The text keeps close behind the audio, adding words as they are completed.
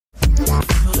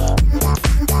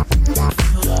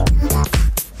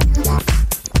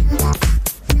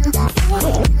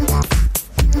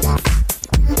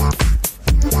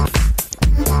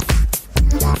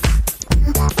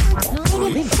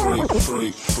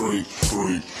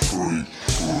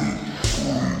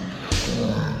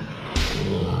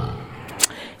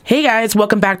Hey guys,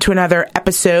 welcome back to another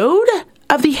episode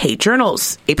of the Hate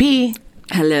Journals. AP.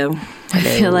 Hello. I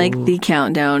feel like the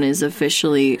countdown is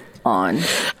officially on.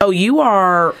 Oh, you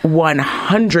are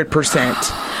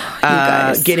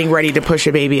 100% getting ready to push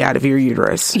a baby out of your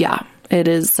uterus. Yeah, it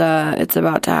is. It's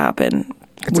about to happen.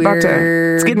 It's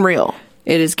getting real.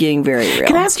 It is getting very real.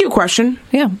 Can I ask you a question?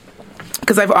 Yeah.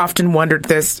 Because I've often wondered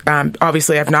this.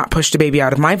 Obviously, I've not pushed a baby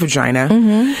out of my vagina.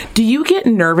 Mm-hmm. Do you get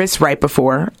nervous right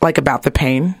before, like about the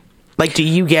pain? Like, do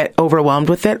you get overwhelmed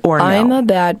with it or no? I'm a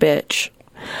bad bitch.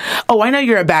 Oh, I know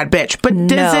you're a bad bitch, but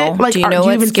does it, like, do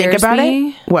you even think about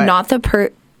it? What? Not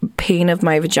the pain of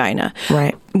my vagina.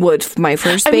 Right. With my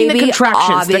first baby, the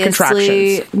contractions.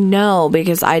 obviously, no,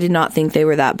 because I did not think they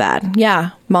were that bad.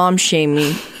 Yeah, mom shamed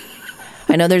me.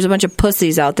 I know there's a bunch of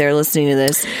pussies out there listening to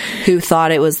this who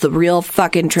thought it was the real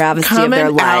fucking travesty of their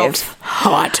lives.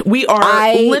 Hot. We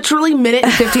are literally minute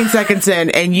and 15 seconds in,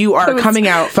 and you are coming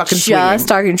out fucking just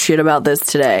talking shit about this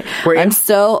today. I'm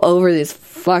so over these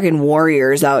fucking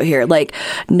warriors out here. Like,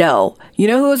 no. You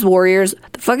know who was warriors?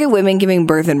 The fucking women giving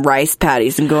birth in rice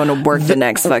patties and going to work the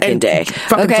next fucking day.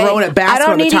 Fucking throwing a basket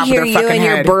on the top of their fucking head. I don't need to hear you and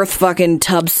your birth fucking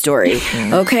tub story.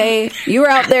 Okay? You were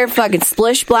out there fucking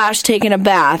splish splash taking a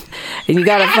bath, and you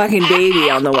got a fucking baby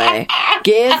on the way.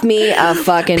 Give me a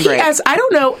fucking break. P.S. I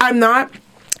don't know. I'm not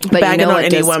bagging on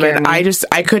any woman. I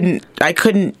couldn't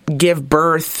give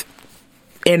birth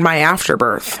in my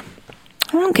afterbirth.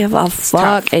 I don't give a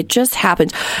fuck. Tough. It just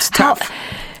happens. It's tough.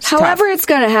 However it's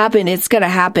going to happen, it's going to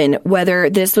happen. Whether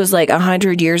this was like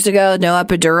 100 years ago, no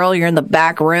epidural, you're in the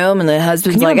back room and the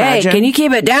husband's like, hey, can you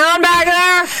keep it down back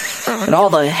there? And all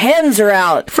the hens are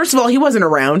out. First of all, he wasn't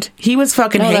around. He was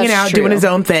fucking hanging out, doing his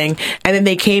own thing. And then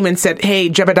they came and said, hey,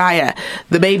 Jebediah,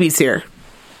 the baby's here.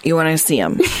 You want to see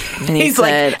him? And he's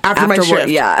said, like, after my shift.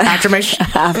 Yeah. After my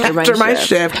shift,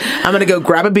 I'm going to go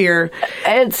grab a beer.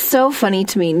 It's so funny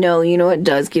to me. No, you know what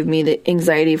does give me the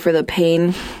anxiety for the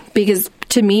pain? Because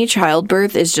to me,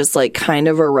 childbirth is just like kind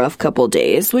of a rough couple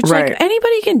days, which like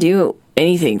anybody can do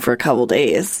anything for a couple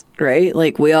days, right?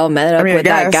 Like we all met up with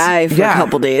that guy for a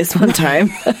couple days one time.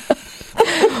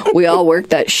 We all worked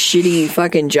that shitty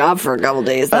fucking job for a couple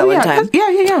days that one time.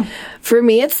 Yeah. For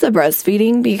me, it's the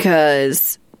breastfeeding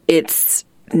because it's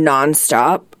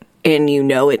nonstop and you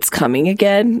know it's coming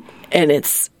again, and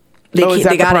it's they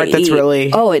gotta eat. That's really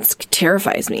it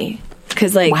terrifies me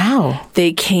because like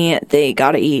they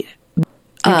gotta eat.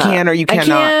 You can or you cannot.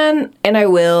 I can and I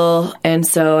will, and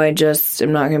so I just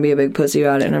am not gonna be a big pussy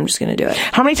about it, and I'm just gonna do it.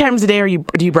 How many times a day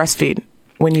do you breastfeed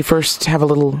when you first have a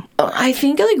little? I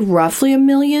think like roughly 1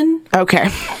 million. Okay,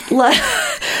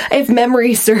 if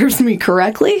memory serves me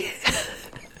correctly.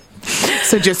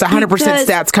 So just 100%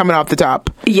 stats coming off the top.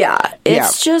 Yeah.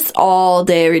 It's just all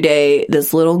day, every day,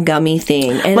 this little gummy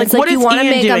thing. And like, it's like what you is want to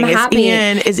make doing? them happy.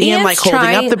 Is Ian like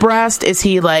holding up the breast? Is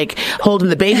he like holding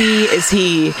the baby? Is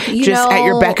he at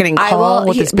your beckoning call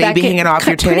with his baby hanging off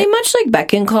your tit? Pretty much like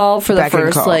beck and call for the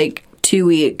first like 2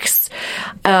 weeks.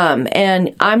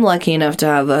 And I'm lucky enough to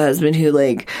have a husband who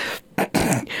like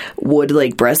would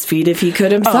like breastfeed if he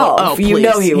could himself. Oh, you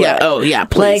know he would.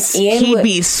 Please. Like, he'd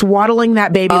be swaddling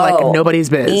that baby like nobody's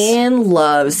biz. Ian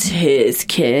loves his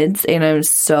kids, and I'm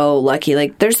so lucky.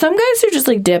 Like, there's some guys who just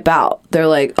like dip out. They're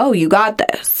like, "Oh, you got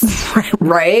this,"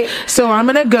 right? So I'm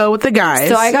gonna go with the guys.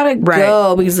 So I gotta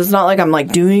go because it's not like I'm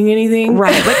like doing anything,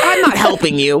 right? Like I'm not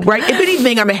helping you, right? If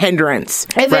anything, I'm a hindrance.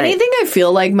 If anything, I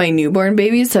feel like my newborn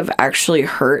babies have actually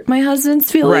hurt my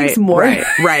husband's feelings more.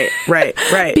 Right.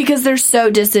 Because they're so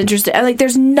disinterested. Like,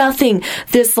 there's nothing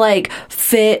this like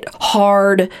fit,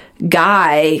 hard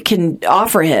guy can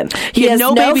offer him. He has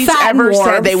no babies ever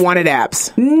said they wanted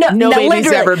abs. No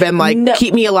baby's ever been like,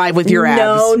 keep me alive with your abs.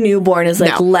 No newborn is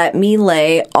like, let me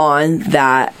lay on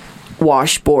that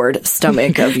washboard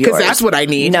stomach of yours. Because that's what I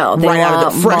need. No,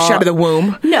 fresh out of the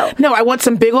womb. No, I want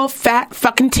some big old fat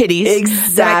fucking titties.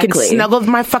 Exactly. That I can snuggle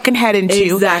my fucking head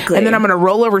into. Exactly. And then I'm gonna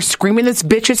roll over screaming this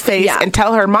bitch's face and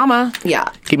tell her, Mama,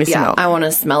 give me some milk. I want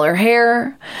to smell her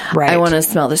hair. Right. I want to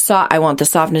smell I want the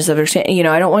softness of her skin. You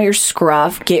know, I don't want your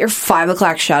scruff. Get your 5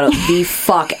 o'clock shadow the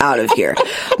fuck out of here.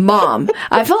 Mom,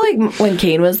 I felt like when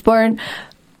Kane was born,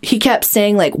 he kept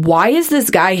saying, like, why is this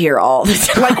guy here all the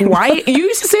time? Like, why? You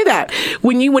used to say that.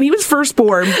 When he was first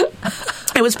born,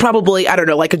 it was probably, I don't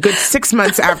know, like a good 6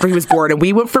 months after he was born, and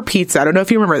we went for pizza. I don't know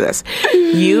if you remember this.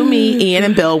 You, me, Ian,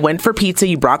 and Bill went for pizza.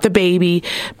 You brought the baby.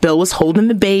 Bill was holding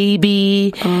the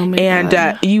baby. Oh, my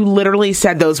God. You literally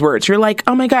said those words. You're like,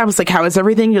 oh, my God. I was like, how is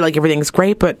everything? You're like, everything's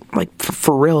great. But, like,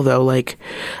 for real, though, like,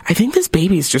 I think this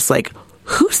baby's just, like,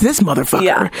 who's this motherfucker?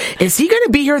 Yeah. Is he going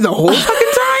to be here the whole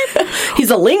fucking time?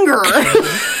 He's a lingerer.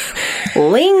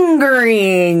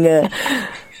 Lingering.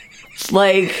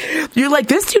 Like, you're like,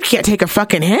 this dude can't take a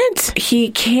fucking hint. He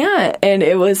can't. And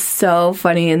it was so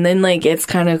funny. And then, like, it's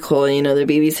kind of cool. You know, the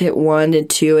babies hit 1 to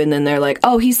 2, and then they're like,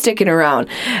 oh, he's sticking around.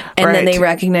 And then they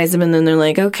recognize him, and then they're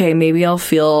like, okay, maybe I'll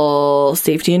feel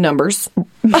safety in numbers.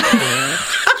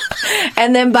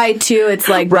 And then by 2, it's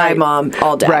like, bye, mom,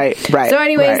 all dead. Right. So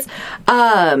anyways,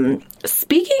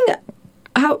 speaking...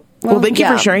 Well, thank you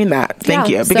for sharing that. Thank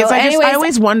you. Because I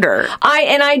always wonder.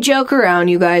 I joke around,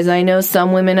 you guys. I know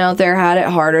some women out there had it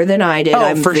harder than I did.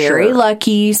 I'm very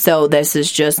lucky, so this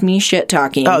is just me shit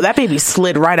talking. Oh, that baby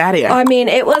slid right out of you. I mean,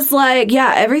 it was like,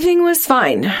 everything was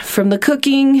fine. From the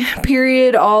cooking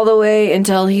period all the way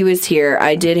until he was here.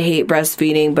 I did hate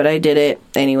breastfeeding, but I did it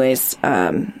anyways.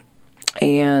 And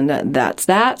that's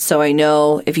that. So I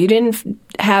know if you didn't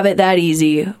have it that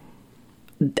easy...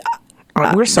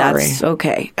 we're sorry. That's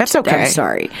okay. That's okay. I'm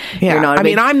sorry. Yeah.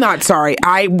 I'm not sorry.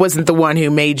 I wasn't the one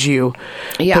who made you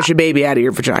push a baby out of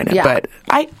your vagina. Yeah. But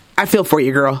I feel for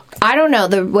you, girl. I don't know.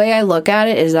 The way I look at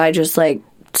it is I just like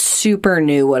super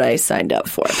knew what I signed up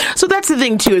for. So that's the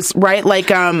thing too, is right? Like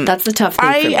that's the tough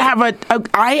thing.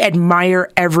 I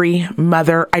admire every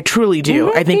mother. I truly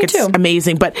do. I think it's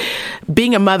amazing. But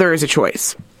being a mother is a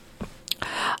choice.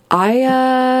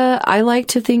 I like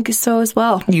to think so as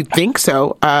well. You think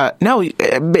so? No,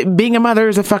 being a mother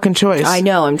is a fucking choice. I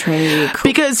know. I'm trying to be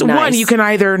because one, you can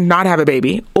either not have a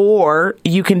baby, or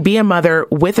you can be a mother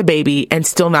with a baby and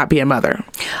still not be a mother.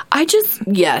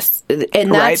 Yes,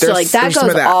 and that's like that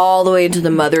goes all the way into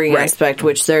the mothering aspect,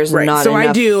 which there's not so enough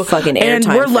I do fucking airtime. And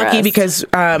we're lucky because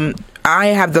I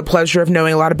have the pleasure of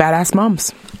knowing a lot of badass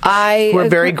moms. We're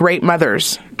very great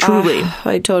mothers, truly.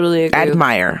 I totally agree.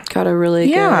 Admire. Got a really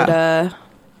good,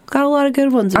 got a lot of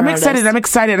good ones. I'm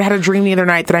excited. I had a dream the other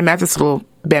night that I met this little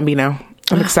bambino.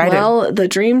 I'm excited. Well, the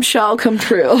dream shall come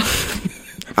true.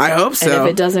 I hope so. And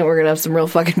if it doesn't, we're gonna have some real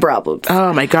fucking problems.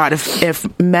 Oh my god!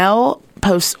 If Mel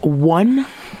posts one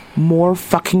more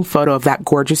fucking photo of that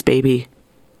gorgeous baby,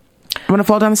 I'm gonna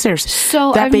fall down the stairs.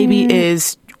 So that baby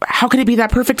is. How can it be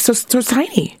that perfect? So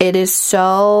tiny. It is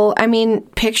so... I mean,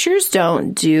 pictures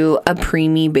don't do a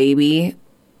preemie baby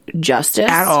justice.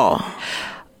 At all.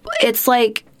 It's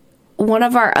like one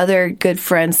of our other good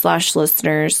friends /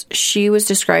 listeners, she was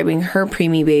describing her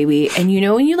preemie baby. And you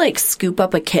know when you like scoop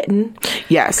up a kitten?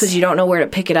 Yes. Because you don't know where to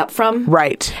pick it up from?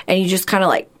 Right. And you just kind of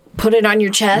like put it on your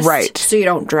chest? Right. So you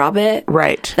don't drop it?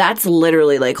 Right. That's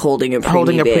literally like holding a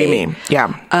preemie baby.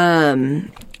 Yeah.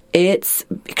 It's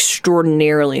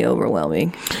extraordinarily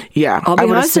overwhelming. Yeah, I'll be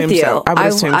honest with you. So.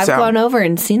 I've gone over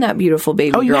and seen that beautiful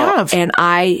baby girl. You have? And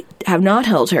I have not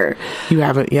held her. You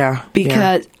haven't, yeah.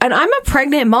 Because, and I'm a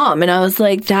pregnant mom, and I was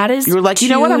like, that is you were like, too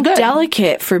you know what? I'm good.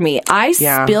 Delicate for me. I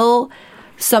spill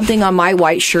something on my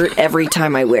white shirt every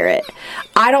time I wear it.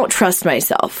 I don't trust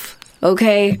myself.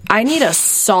 Okay, I need a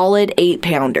solid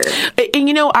 8-pounder. And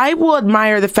you know, I will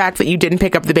admire the fact that you didn't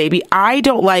pick up the baby. I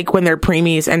don't like when they're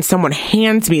preemies and someone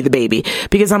hands me the baby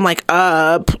because I'm like,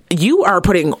 you are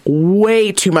putting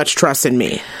way too much trust in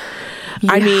me.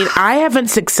 Yeah. I mean, I haven't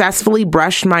successfully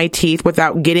brushed my teeth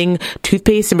without getting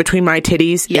toothpaste in between my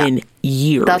titties in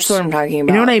years. That's what I'm talking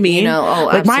about. You know what I mean? You know,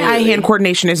 like my eye-hand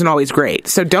coordination isn't always great.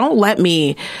 So don't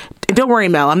worry,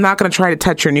 Mel. I'm not going to try to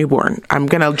touch your newborn. I'm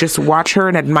going to just watch her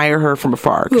and admire her from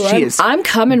afar because she is I'm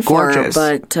coming gorgeous.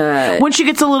 For her, but when she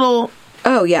gets a little...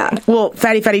 Oh yeah. Well,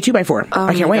 fatty 2x4.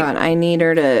 I can't wait. God. I need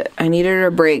her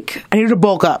to break. I need her to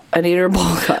bulk up.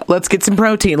 Let's get some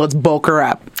protein. Let's bulk her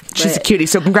up. She's a cutie.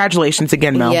 So congratulations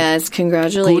again, Mel. Yes,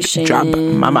 congratulations. Good job,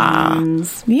 mama.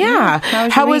 Yeah.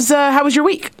 How was your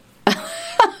week?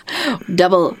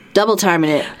 Double timing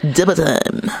it. Double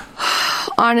time.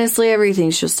 Honestly,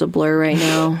 everything's just a blur right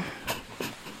now.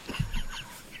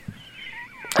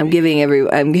 I'm giving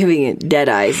it dead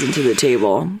eyes into the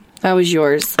table. How was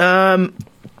yours? I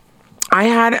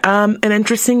had an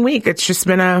interesting week. It's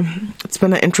been an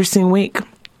interesting week.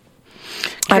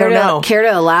 I don't know. Care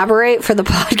to elaborate for the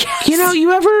podcast? You know,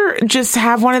 you ever just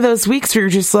have one of those weeks where you're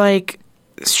just like,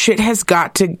 shit has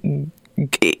got to...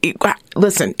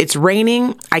 Listen, it's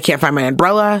raining. I can't find my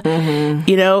umbrella. Mm-hmm.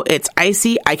 You know, it's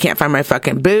icy. I can't find my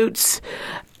fucking boots.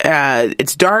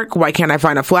 It's dark. Why can't I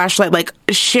find a flashlight? Like,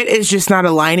 shit is just not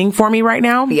aligning for me right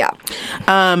now. Yeah.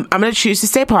 I'm going to choose to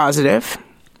stay positive.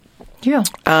 Yeah.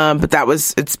 But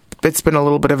it's been a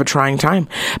little bit of a trying time.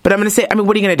 But I'm going to say,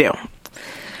 what are you going to do?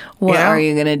 What are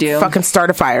you going to do? Fucking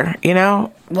start a fire, you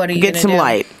know? What are you Get some do?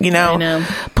 Light, you know? I know.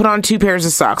 Put on 2 pairs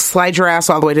of socks. Slide your ass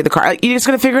all the way to the car. You're just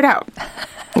going to figure it out.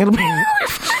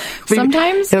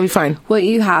 Sometimes it'll be fine. What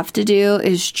you have to do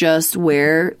is just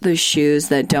wear the shoes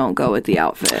that don't go with the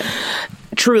outfit.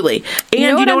 Truly.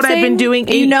 And you know what I've been doing?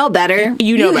 You know better.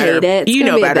 You know better. Hate it. It's you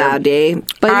know be better. A bad day,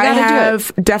 but you I gotta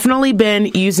have definitely been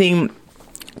using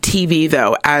TV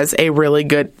though as a really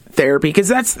good therapy, because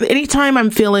that's anytime I'm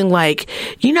feeling like,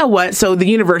 you know what, so the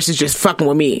universe is just fucking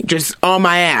with me, just on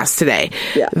my ass today.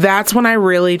 Yeah. That's when I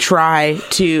really try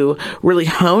to really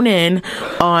hone in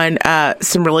on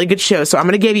some really good shows. So I'm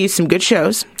going to give you some good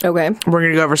shows. Okay. We're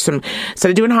going to go over some, instead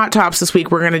of doing hot tops this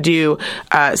week, we're going to do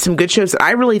some good shows that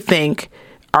I really think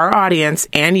our audience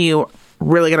and you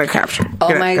really gonna capture.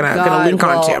 My God. Gonna link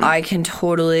onto. I can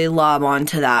totally lob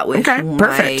onto that with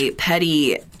my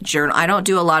petty journal. I don't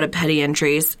do a lot of petty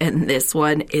entries, and this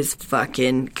one is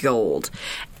fucking gold.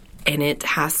 And it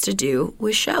has to do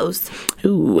with shows.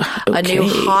 Ooh, okay.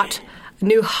 A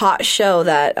new hot show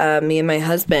that me and my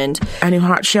husband a new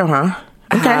hot show, huh?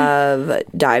 Okay. Have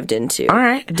dived into. All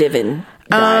right.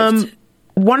 Dived.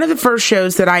 One of the first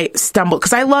shows that I stumbled,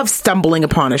 because I love stumbling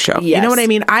upon a show. Yes. You know what I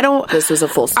mean? This was a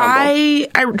full stumble.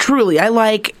 I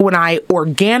like when I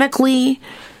organically,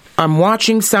 I'm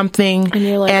watching something, and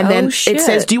you're like, and then shit. it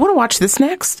says, "Do you want to watch this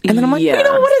next?" And then I'm like,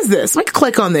 what is this? Let me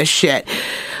click on this shit.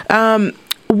 One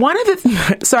of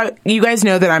the so you guys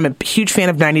know that I'm a huge fan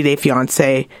of 90 Day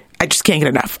Fiancé. I just can't get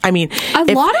enough. I mean, a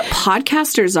lot of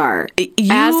podcasters are,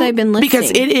 as I've been listening,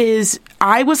 because it is.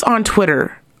 I was on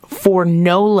Twitter for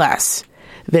no less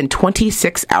than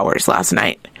 26 hours last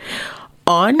night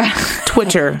on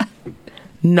Twitter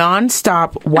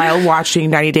nonstop while watching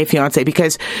 90 Day Fiancé,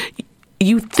 because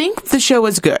you think the show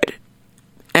is good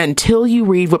until you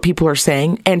read what people are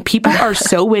saying, and people are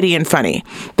so witty and funny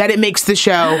that it makes the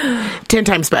show 10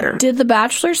 times better. Did The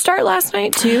Bachelor start last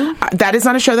night too? That is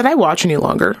not a show that I watch any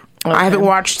longer. Okay. I haven't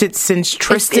watched it since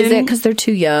Tristan. Is it because they're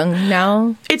too young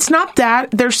now? It's not that.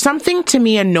 There's something to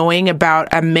me annoying about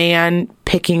a man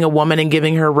picking a woman and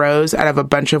giving her rose out of a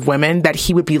bunch of women that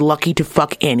he would be lucky to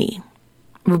fuck any.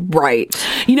 Right.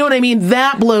 You know what I mean?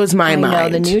 That blows my mind. I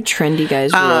know, the new trendy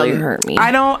guys really hurt me.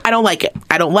 I don't like it.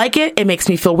 I don't like it. It makes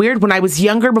me feel weird. When I was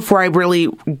younger, before I really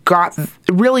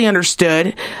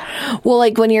understood. Well,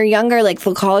 like when you're younger, like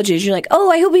for colleges, you're like,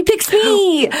 oh, I hope he picks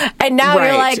me. And now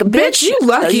you're like, bitch, you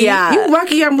lucky. Yeah. You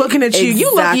lucky I'm looking at you. Exactly.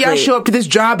 You lucky I show up to this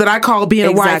job that I call being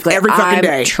a wife every fucking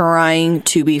day. I'm trying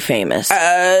to be famous.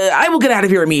 I will get out of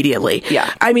here immediately.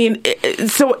 Yeah. I mean,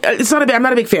 so it's not I'm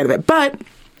not a big fan of it, but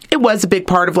it was a big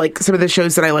part of like some of the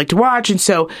shows that I like to watch, and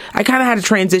so I kind of had to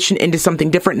transition into something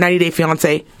different. 90 Day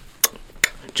Fiancé,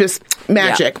 just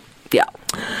magic. Yeah.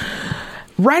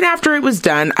 Right after it was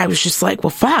done, I was just like, well,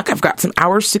 fuck, I've got some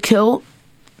hours to kill.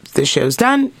 This show's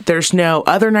done. There's no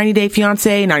other 90 Day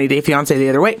Fiancé, 90 Day Fiancé the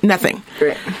other way, nothing.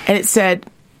 Right. And it said,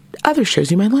 other shows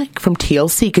you might like from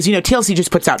TLC, because you know TLC just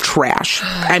puts out trash.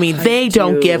 I mean, they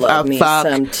don't give a fuck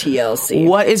some TLC.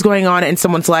 what is going on in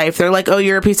someone's life. They're like, oh,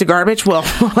 you're a piece of garbage? Well,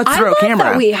 let's throw a camera.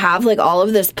 That we have like all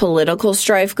of this political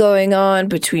strife going on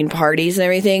between parties and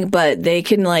everything, but they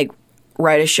can like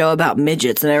write a show about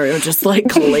midgets and everyone just like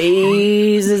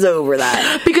glazes over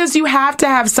that. Because you have to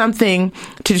have something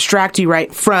to distract you,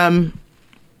 right, from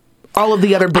all of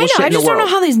the other bullshit I in the world. just don't know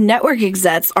how these network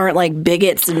execs aren't like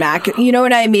bigots and you know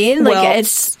what I mean? Like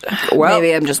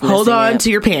maybe I'm just missing hold on it. to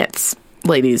your pants,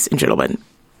 ladies and gentlemen,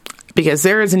 because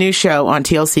there is a new show on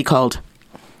TLC called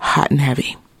Hot and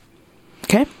Heavy.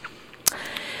 Okay?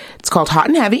 It's called Hot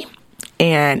and Heavy,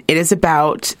 and it is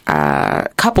about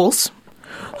couples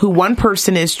who one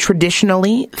person is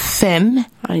traditionally thin.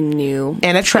 I knew.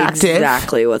 And attractive.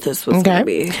 Exactly what this was going to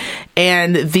be.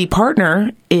 And the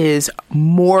partner is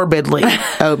morbidly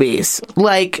obese.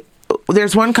 Like,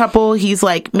 there's one couple, he's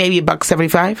like maybe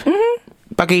 $175,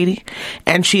 $180,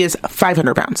 and she is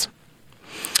 500 pounds.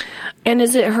 And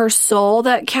is it her soul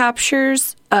that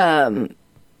captures,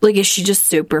 like, is she just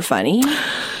super funny?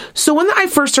 So when I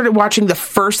first started watching the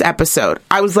first episode,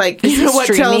 I was like, you know what,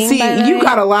 Chelsea, you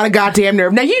got a lot of goddamn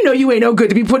nerve. Now, you know you ain't no good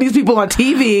to be putting these people on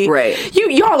TV. Right.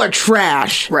 Y'all are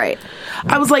trash. Right.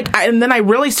 I was like, and then I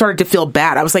really started to feel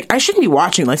bad. I was like, I shouldn't be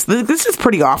watching this. This is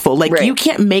pretty awful. Like, you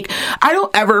can't I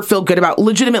don't ever feel good about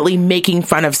legitimately making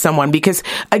fun of someone because,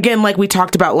 again, like we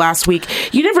talked about last week,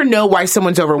 you never know why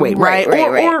someone's overweight, right?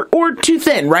 Or too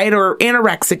thin, right? Or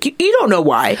anorexic. You don't know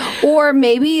why. Or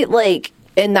maybe, like,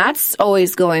 and that's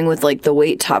always going with, like, the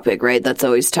weight topic, right? That's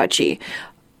always touchy.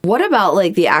 What about,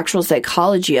 like, the actual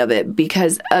psychology of it?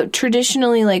 Because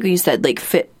traditionally, like you said, like,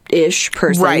 fit ish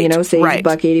person, right, you know, say right.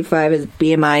 he's $185, his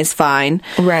BMI is fine.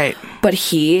 Right. But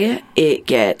it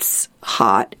gets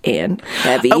hot and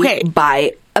heavy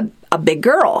by a big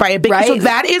girl. By a big right? So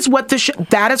that is what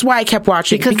that is why I kept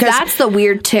watching. Because that's the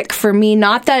weird tick for me.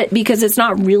 Not that, because it's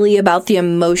not really about the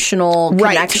emotional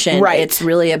connection. Right. It's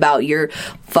really about your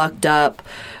fucked up.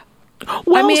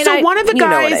 Well, one of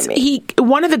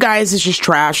the guys is just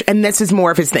trash, and this is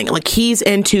more of his thing. Like, he's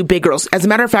into big girls. As a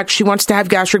matter of fact, she wants to have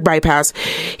gastric bypass.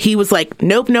 He was like,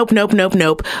 nope.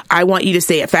 I want you to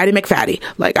stay at Fatty McFatty.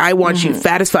 Like, I want you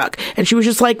fat as fuck. And she was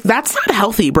just like, that's not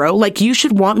healthy, bro. Like, you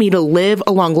should want me to live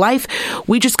a long life.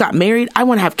 We just got married. I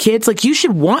want to have kids. Like, you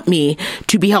should want me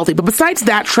to be healthy. But besides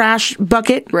that trash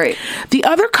bucket, right, the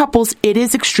other couples, it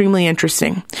is extremely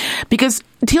interesting because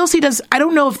TLC does, I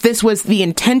don't know if this was the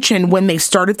intention when they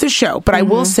started the show, but I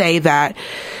will say that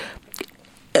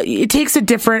it takes a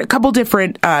couple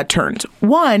different turns.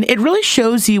 One, it really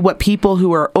shows you what people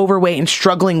who are overweight and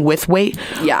struggling with weight,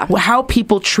 how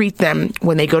people treat them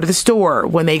when they go to the store,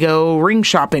 when they go ring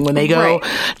shopping, when they go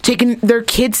taking their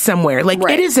kids somewhere. Like,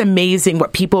 it is amazing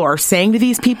what people are saying to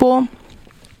these people,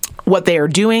 what they are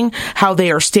doing, how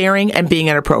they are staring and being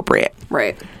inappropriate.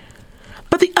 Right.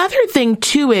 But the other thing,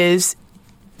 too, is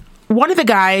one of the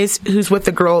guys who's with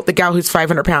the gal who's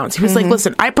 500 pounds, he was like,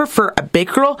 listen, I prefer a big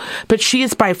girl, but she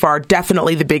is by far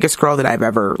definitely the biggest girl that I've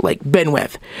ever, like, been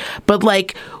with. But,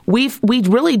 like, we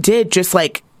really did just,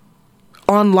 like,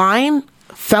 online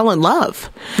fell in love.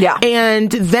 Yeah. And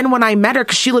then when I met her,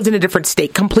 because she lived in a different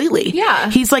state completely. Yeah.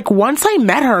 He's like, once I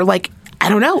met her, like, I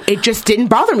don't know. It just didn't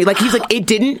bother me. Like, he's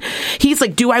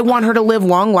like, do I want her to live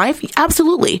long life?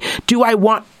 Absolutely. Do I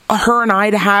want her and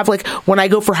I to have, like, when I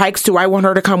go for hikes, do I want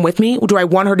her to come with me? Do I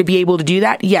want her to be able to do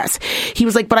that? Yes. He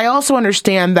was like, but I also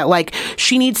understand that, like,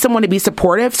 she needs someone to be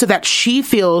supportive so that she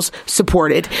feels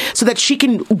supported, so that she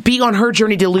can be on her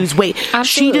journey to lose weight. Absolutely.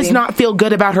 She does not feel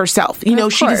good about herself. You know,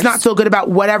 she does not feel good about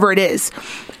whatever it is.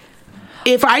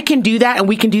 If I can do that and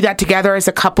we can do that together as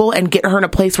a couple and get her in a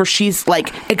place where she's,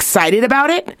 like, excited about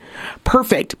it,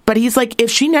 perfect. But he's like,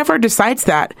 if she never decides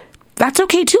that, that's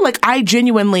okay too. Like, I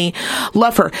genuinely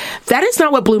love her. That is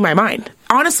not what blew my mind.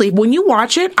 Honestly, when you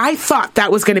watch it, I thought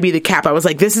that was going to be the cap. I was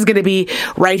like, this is going to be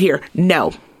right here.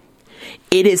 No.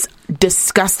 It is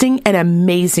disgusting and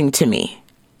amazing to me,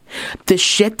 the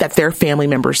shit that their family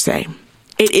members say.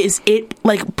 It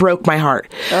like broke my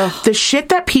heart. Ugh. The shit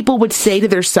that people would say to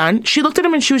their son. She looked at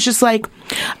him and she was just like,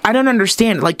 I don't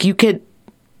understand. Like, you could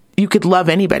love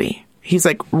anybody. He's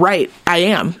like, right, I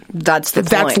am. That's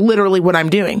literally what I'm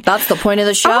doing. That's the point of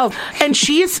the show. And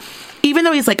she's, even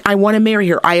though he's like, I want to marry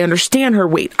her, I understand her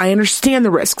weight, I understand the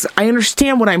risks, I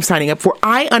understand what I'm signing up for,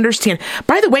 I understand.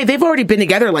 By the way, they've already been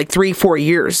together like 3-4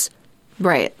 years.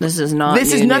 Right. This is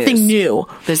nothing new.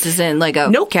 This isn't like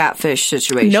a catfish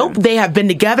situation. Nope. They have been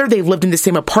together. They've lived in the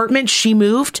same apartment. She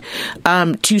moved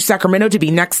to Sacramento to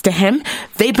be next to him.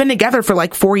 They've been together for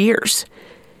like 4 years.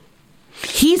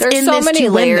 There's so many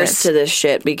layers to this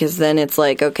shit, because then it's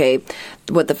like, okay,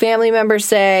 what the family members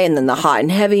say, and then the hot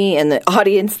and heavy, and the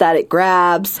audience that it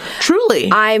grabs.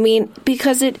 Truly. I mean,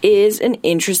 because it is an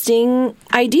interesting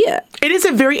idea. It is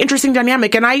a very interesting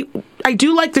dynamic, and I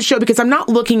do like the show because I'm not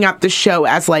looking at the show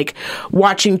as like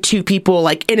watching two people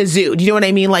like in a zoo. Do you know what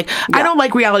I mean? Like, I don't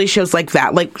like reality shows like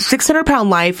that. Like 600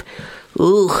 Pound Life.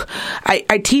 Ugh.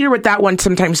 I teeter with that one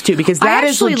sometimes too, because that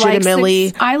is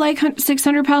legitimately. I like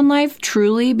 600 Pound Life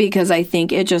truly, because I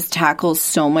think it just tackles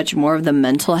so much more of the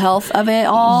mental health of it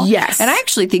all. Yes, and I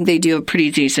actually think they do a pretty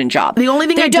decent job. The only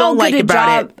thing I don't like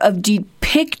about it of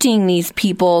depicting these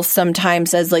people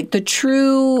sometimes as like the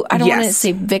true, I don't want to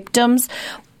say victims,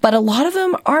 but a lot of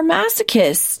them are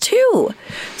masochists too.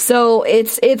 So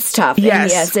it's tough. Yes.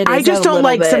 And yes, it is. I just don't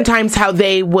like sometimes how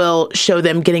they will show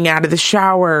them getting out of the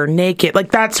shower naked,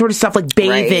 like that sort of stuff, like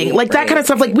bathing, that kind of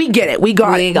stuff. Like, we get it, we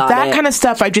got it. That kind of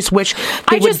stuff. I just wish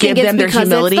they would give them their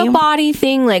humility. It's the body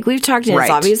thing, like we've talked about. It's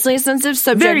obviously a sensitive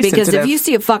subject. Very because sensitive. If you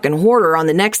see a fucking hoarder on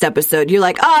the next episode, you're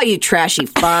like, oh, you trashy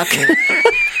fuck.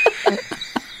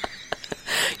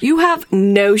 You have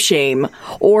no shame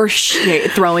or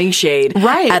throwing shade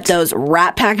at those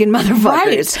rat-packing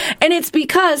motherfuckers. Right. And it's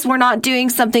because we're not doing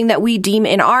something that we deem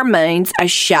in our minds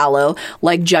as shallow,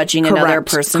 like judging another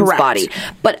person's body.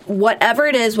 But whatever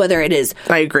it is, whether it is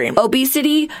I agree.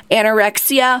 Obesity,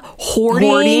 anorexia,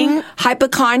 hoarding,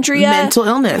 hypochondria, mental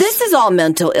illness. This is all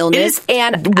mental illness.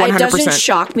 And 100%. It doesn't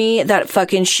shock me that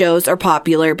fucking shows are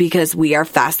popular, because we are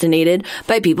fascinated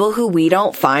by people who we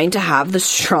don't find to have the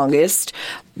strongest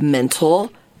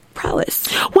mental prowess.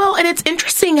 Well, and it's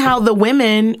interesting how the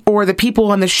women or the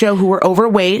people on the show who are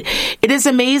overweight, it is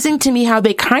amazing to me how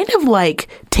they kind of like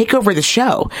take over the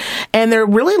show. And they're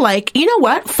really like, you know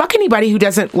what? Fuck anybody who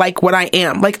doesn't like what I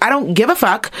am. Like, I don't give a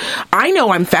fuck. I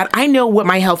know I'm fat. I know what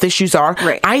my health issues are.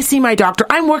 Right. I see my doctor.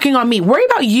 I'm working on me. Worry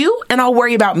about you and I'll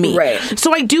worry about me. Right.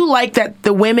 So I do like that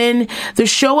the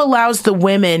show allows the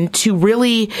women to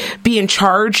really be in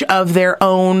charge of their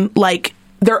own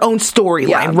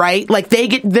storyline, right? Like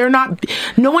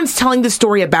no one's telling the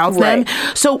story about them.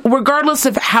 So regardless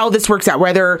of how this works out,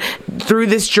 whether through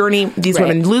this journey, these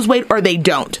women lose weight or they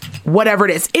don't, whatever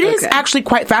it is, it is actually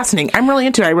quite fascinating. I'm really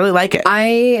into it. I really like it.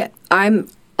 I'm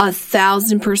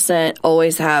 1,000%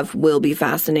 always will be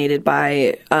fascinated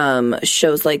by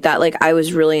shows like that. Like, I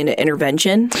was really into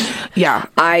Intervention. Yeah.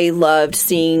 I loved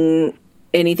seeing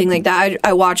anything like that.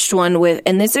 I watched one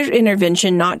and this is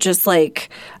Intervention, not just like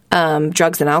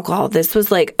drugs and alcohol. This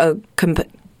was like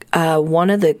one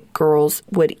of the girls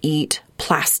would eat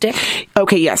plastic.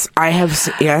 Okay, yes.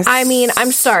 Yes. I mean,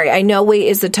 I'm sorry. I know weight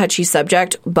is a touchy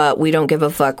subject, but we don't give a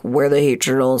fuck. We're the hate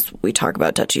journals. We talk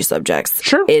about touchy subjects.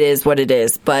 Sure. It is what it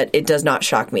is, but it does not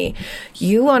shock me.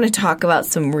 You want to talk about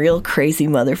some real crazy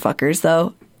motherfuckers,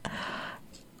 though,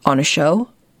 on a show?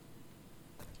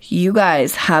 You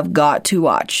guys have got to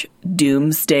watch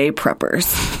Doomsday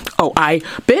Preppers. Oh,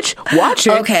 bitch, watch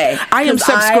it. Okay. I am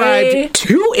subscribed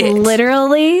to it.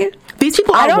 Literally. These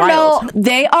people are wild. I don't know.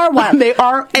 They are wild. They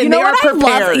are, and they are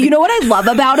prepared. You know what I love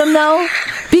about him, though?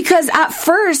 Because at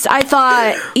first I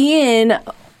thought, Ian,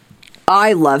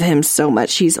 I love him so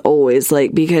much. He's always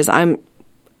like, because I'm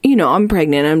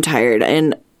pregnant, I'm tired,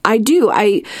 and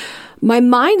my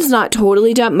mind's not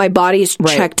totally done. My body's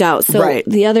checked out. So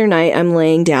the other night I'm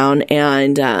laying down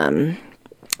and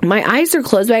my eyes are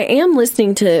closed, but I am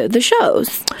listening to the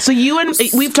shows. So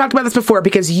we've talked about this before,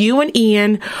 because you and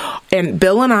Ian and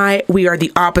Bill and I, we are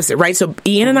the opposite, right? So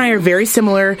Ian and I are very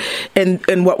similar in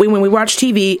when we watch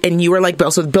TV, and you are like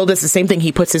Bill. So Bill does the same thing.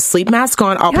 He puts his sleep mask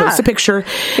on. I'll post a picture,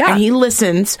 and he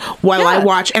listens while I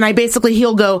watch. And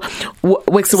he'll go,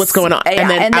 what's going on? And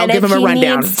then I'll give him a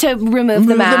rundown. Needs to remove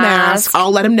the mask.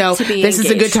 I'll let him know this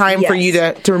is a good time for you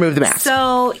to remove the mask.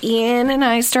 So Ian and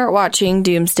I start watching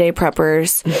Doomsday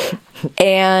Preppers.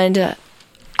 And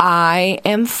I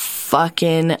am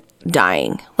fucking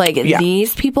dying. Like,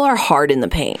 these people are hard in the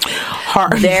paint.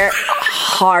 They're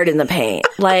hard in the paint.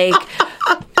 Like,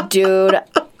 dude,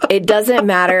 it doesn't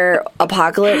matter.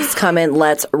 Apocalypse coming.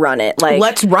 Let's run it. Like,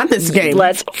 let's run this game.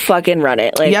 Let's fucking run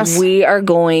it. Like, we are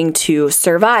going to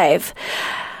survive.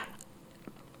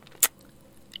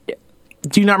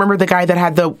 Do you not remember the guy that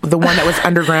had the one that was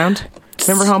underground?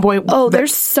 Remember Homeboy? Oh,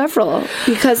 there's several.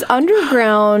 Because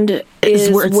underground is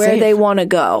where they want to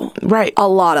go. Right. A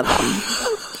lot of them.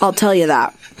 I'll tell you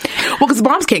that. Well, because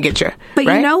bombs can't get you. But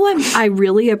you know what I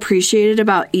really appreciated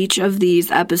about each of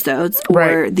these episodes,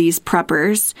 or these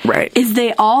preppers, is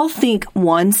they all think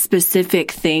one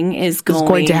specific thing is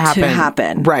going to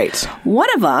happen. Right.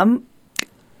 One of them...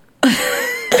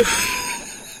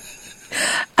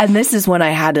 And this is when I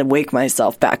had to wake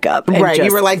myself back up. And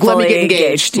you were like, let me get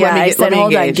engaged. I said,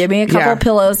 hold on, give me a couple of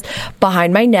pillows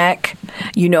behind my neck.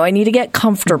 You know I need to get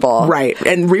comfortable. Right,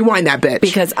 and rewind that bitch.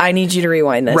 Because I need you to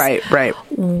rewind this. Right.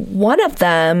 One of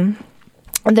them,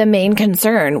 the main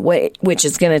concern, which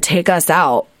is going to take us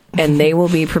out, and they will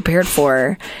be prepared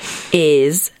for,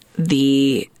 is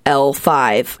the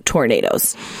L5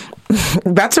 tornadoes.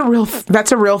 That's a real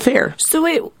fear.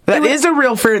 So that is a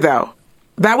real fear, though.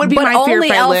 That would be my fear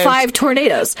if I lived. Only L5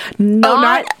 tornadoes.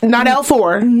 Not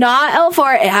L4. Not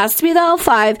L4. It has to be the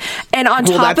L5. And on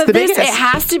top of this, it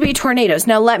has to be tornadoes.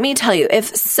 Now, let me tell you,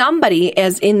 if somebody,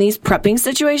 as in these prepping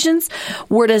situations,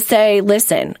 were to say,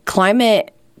 listen,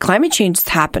 climate change is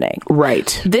happening.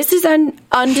 Right. This is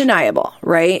undeniable,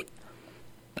 right?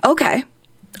 Okay.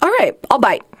 All right. I'll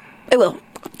bite. I will.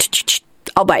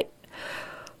 I'll bite.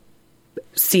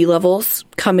 Sea levels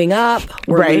coming up.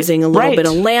 We're losing a little bit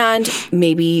of land.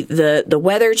 Maybe the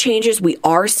weather changes. We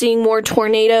are seeing more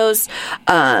tornadoes.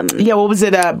 What was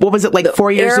it? Like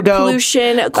 4 years ago? Air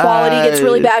pollution quality gets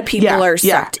really bad. People are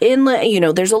sucked in.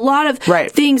 There's a lot of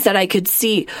things that I could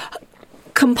see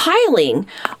compiling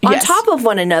on top of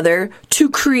one another to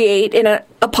create an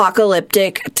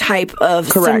apocalyptic type of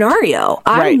scenario.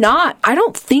 I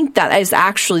don't think that is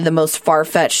actually the most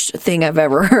far-fetched thing I've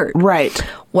ever heard. Right.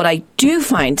 What I do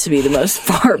find to be the most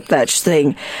far-fetched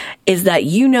thing is that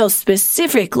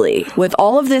specifically, with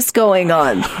all of this going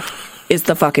on, is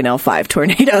the fucking L5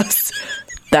 tornadoes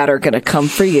that are going to come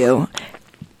for you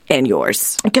and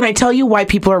yours. Can I tell you why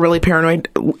people are really paranoid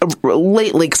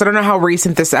lately? Because I don't know how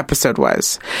recent this episode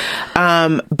was.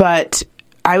 But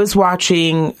I was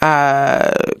watching,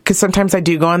 because sometimes I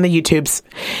do go on the YouTubes,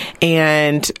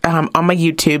 and on my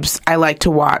YouTubes, I like to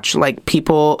watch like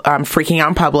people freaking out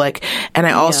in public, and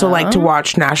I also like to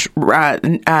watch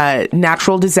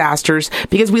natural disasters,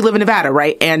 because we live in Nevada,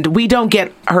 right? And we don't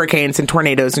get hurricanes and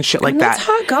tornadoes and shit like that. It's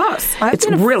hot goss. It's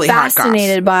really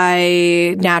fascinated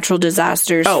by natural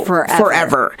disasters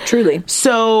forever. Truly.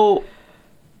 So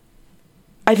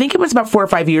I think it was about 4 or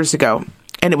 5 years ago,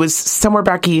 and it was somewhere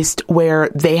back east where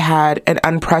they had an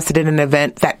unprecedented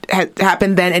event that had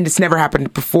happened then, and it's never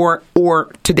happened before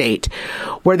or to date,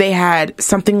 where they had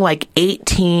something like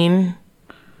 18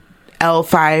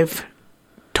 L5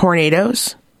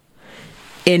 tornadoes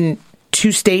in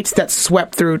 2 states that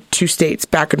swept through 2 states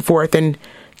back and forth and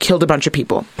killed a bunch of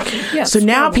people. So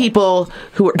now people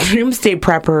who are doomsday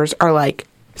preppers are like,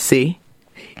 see?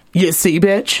 You see,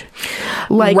 bitch?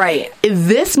 Like, right.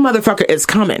 This motherfucker is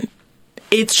coming.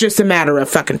 It's just a matter of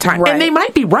fucking time. Right. And they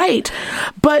might be right,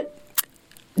 but...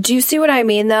 Do you see what I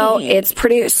mean, though? It's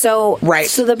pretty... So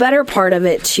the better part of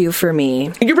it, too, for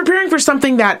me... You're preparing for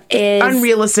something that is,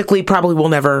 unrealistically probably will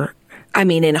never... I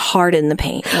mean, and hard in the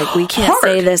paint. Like, we can't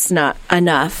say this not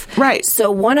enough. Right.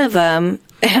 So one of them...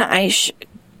 I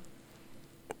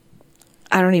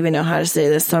don't even know how to say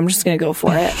this, so I'm just going to go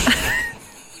for it.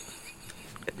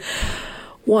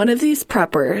 One of these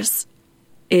preppers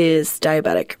is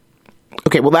diabetic.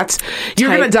 Okay, well you're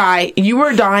going to die. You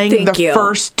were dying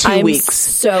first 2 weeks.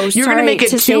 So you're going to make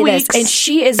it 2 weeks. And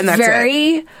she is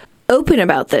very open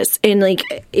about this. And like,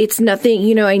 it's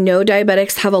nothing, I know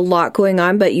diabetics have a lot going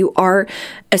on, but you are,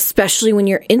 especially when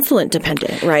you're insulin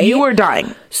dependent, right? You are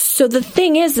dying. So the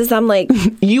thing is I'm like,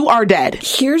 you are dead.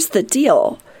 Here's the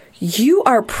deal. You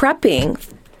are prepping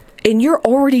and you're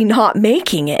already not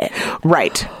making it.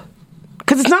 Right.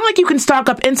 Because it's not like you can stock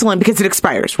up insulin because it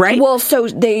expires, right? Well, so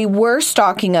they were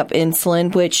stocking up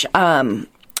insulin, which I'm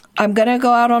going to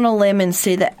go out on a limb and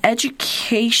say the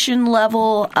education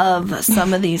level of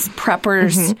some of these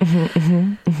preppers,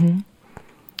 I'm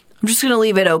just going to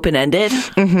leave it open-ended,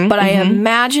 but I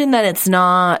imagine that it's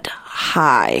not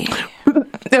high.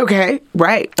 Okay,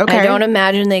 right. Okay. I don't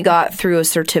imagine they got through a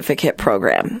certificate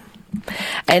program.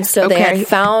 And so they had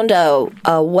found a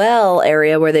well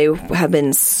area where they have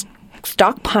been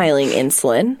stockpiling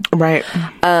insulin. Right.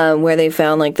 Where they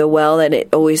found like the well that it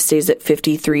always stays at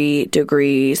 53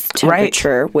 degrees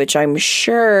temperature, which I'm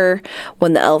sure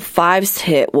when the L5s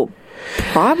hit will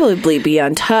probably be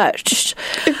untouched.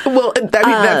 Well, I mean,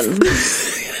 that's...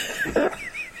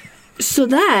 So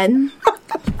then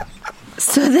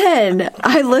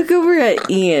I look over at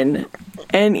Ian,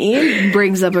 and Ian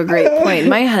brings up a great point.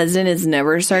 My husband is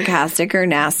never sarcastic or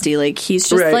nasty. Like, he's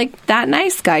just like that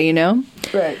nice guy,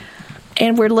 Right.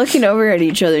 And we're looking over at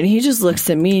each other, and he just looks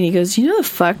at me, and he goes, the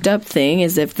fucked up thing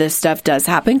is if this stuff does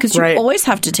happen, because you always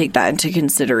have to take that into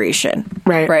consideration.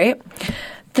 Right?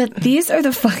 That these are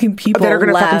the fucking people that are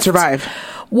going to fucking survive.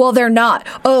 Well, they're not.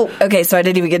 Oh, okay, so I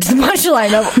didn't even get to the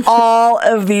punchline of all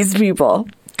of these people.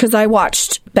 Because I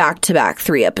watched back-to-back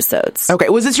 3 episodes. Okay.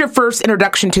 Was this your first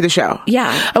introduction to the show?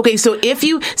 Yeah. Okay, so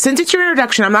since it's your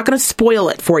introduction, I'm not going to spoil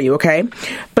it for you, okay?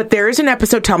 But there is an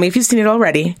episode, tell me if you've seen it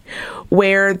already,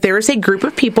 where there is a group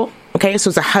of people, okay? So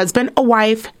it's a husband, a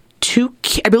wife, I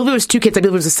believe it was 2 kids. I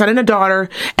believe it was a son and a daughter,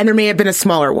 and there may have been a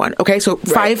smaller one, okay? So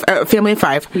 5, family of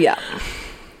 5. Yeah.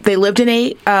 They lived in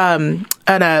a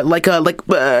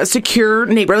secure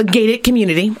neighbor, like gated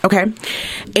community, okay?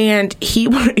 And he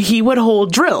would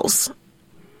hold drills.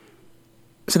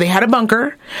 So they had a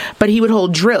bunker, but he would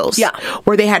hold drills. Yeah.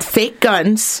 Where they had fake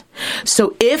guns.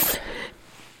 So if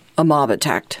a mob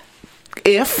attacked.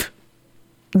 If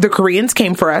the Koreans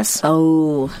came for us.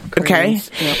 Oh. Koreans.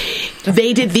 Okay. Yep.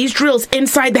 They did these drills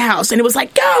inside the house, and it was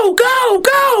like, go, go,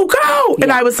 go, go. Yeah.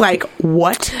 And I was like,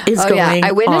 what is going on?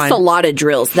 I witnessed a lot of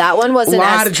drills. That one wasn't a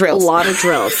lot of drills. The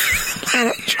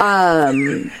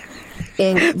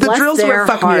drills are what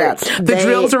fucked me up. The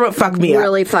drills are what fucked me up.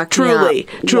 Really fucked me up.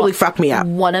 Truly fucked me up.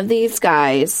 One of these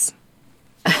guys...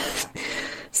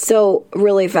 So,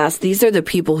 really fast, these are the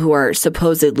people who are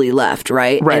supposedly left,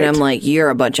 right? And I'm like,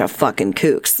 you're a bunch of fucking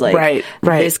kooks. Like, right.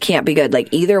 This can't be good. Like,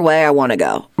 either way, I want to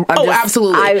go.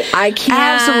 Absolutely. I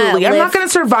can't. Absolutely. I'm not going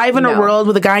to survive in a world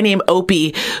with a guy named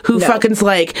Opie who fucking's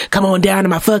like, come on down to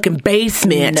my fucking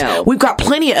basement. No. We've got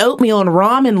plenty of oatmeal and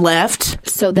ramen left.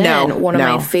 So then, one of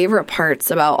my favorite parts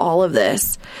about all of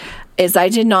this is I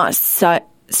did not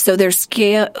so they're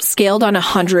scaled on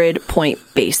 100-point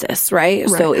basis, right?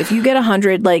 So if you get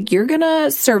 100, like, you're gonna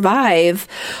survive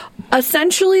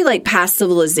essentially like past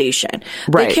civilization.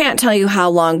 Right. They can't tell you how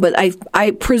long, but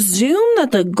I presume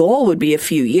that the goal would be a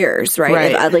few years,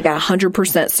 right? Like a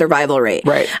 100% survival rate.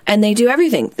 Right. And they do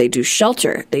everything. They do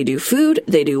shelter, they do food,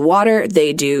 they do water,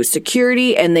 they do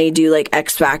security, and they do like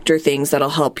X factor things that'll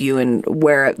help you and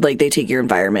where like they take your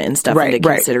environment and stuff into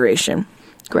consideration.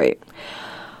 Great.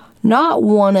 Not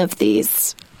one of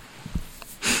these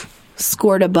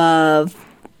scored above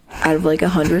out of like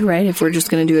 100, right? If we're just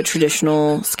going to do a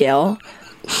traditional scale.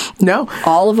 No.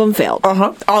 All of them failed.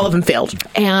 All of them failed.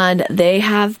 And they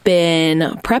have been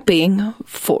prepping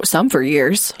for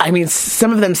years. I mean,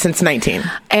 some of them since 19.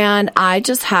 And I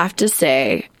just have to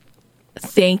say,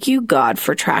 thank you, God,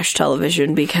 for trash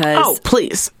television, because... Oh,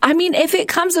 please. I mean, if it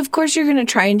comes, of course, you're going to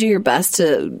try and do your best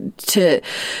to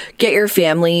get your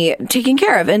family taken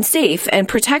care of and safe and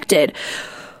protected.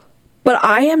 But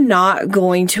I am not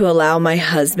going to allow my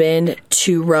husband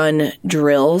to run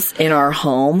drills in our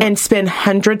home. And spend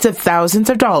hundreds of thousands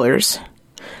of dollars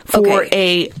for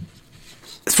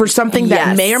something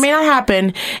that may or may not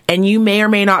happen, and you may or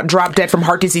may not drop dead from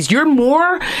heart disease. You're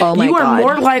more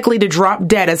likely to drop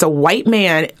dead as a white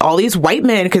man. All these white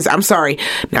men, because I'm sorry,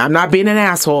 now I'm not being an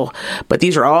asshole, but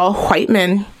these are all white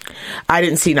men. I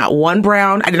didn't see not one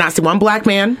brown. I did not see one black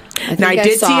man. Now I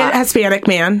did see a Hispanic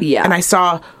man, and I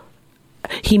saw.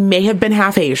 He may have been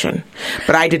half Asian,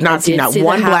 but I did not see not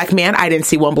one black man. I didn't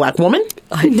see one black woman.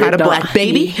 Not a black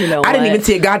baby. I didn't even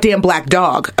see a goddamn black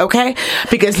dog, okay?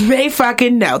 Because they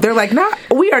fucking know. They're like,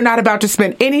 we are not about to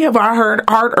spend any of our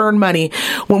hard-earned money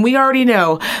when we already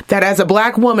know that as a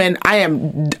black woman, I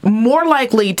am more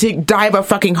likely to die of a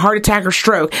fucking heart attack or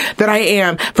stroke than I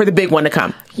am for the big one to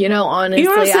come.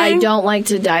 Honestly, I don't like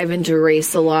to dive into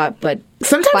race a lot, but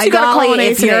sometimes you gotta call an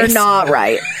ace if you're not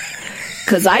right.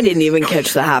 Because I didn't even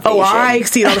catch the half Asian. I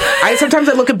see. Sometimes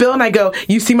I look at Bill and I go,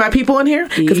 "You see my people in here?"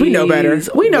 Because we know better.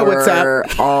 We know what's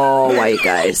up. All white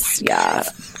guys, yeah.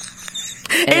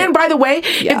 And by the way,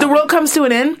 if the world comes to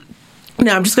an end.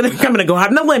 No, I'm gonna go out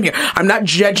on a limb here. I'm not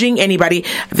judging anybody.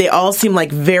 They all seem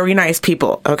like very nice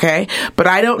people, okay? But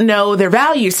I don't know their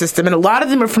value system, and a lot of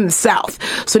them are from the South.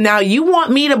 So now you want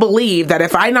me to believe that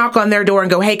if I knock on their door and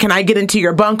go, "Hey, can I get into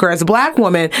your bunker?" as a black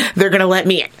woman, they're gonna let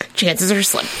me in. Chances are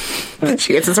slim.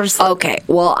 Okay,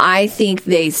 well, I think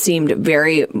they seemed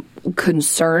very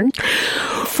concerned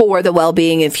for the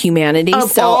well-being of humanity.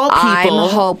 So I'm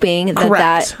hoping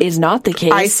that is not the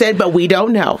case. I said, but we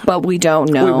don't know. We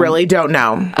really don't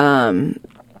know.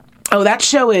 That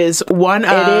show is one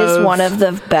of... It is one of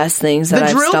the best things that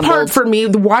I've stumbled... The drill part for me,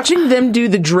 watching them do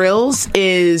the drills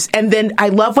is... And then I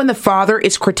love when the father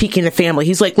is critiquing the family.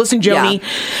 He's like, listen, Joni,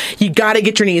 you got to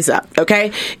get your knees up,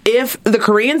 okay? If the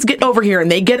Koreans get over here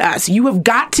and they get us, you have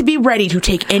got to be ready to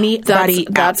take anybody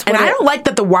out. And I don't like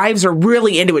that the wives are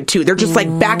really into it, too. They're just,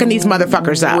 like, backing these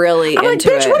motherfuckers up. Really I'm like,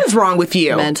 bitch, what is wrong with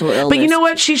you? Mental illness. But you know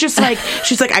what? She's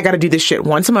like, I got to do this shit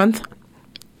once a month.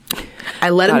 I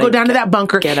let him go down to that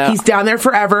bunker. He's down there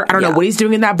forever. I don't know what he's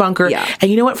doing in that bunker. And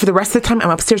you know what? For the rest of the time,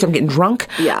 I'm upstairs. I'm getting drunk.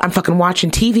 I'm fucking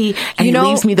watching TV. And he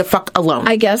leaves me the fuck alone.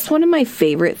 I guess one of my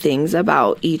favorite things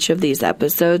about each of these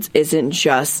episodes isn't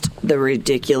just the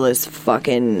ridiculous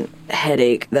fucking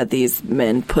headache that these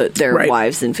men put their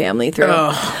wives and family through.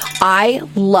 I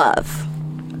love,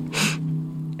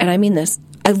 and I mean this,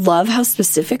 I love how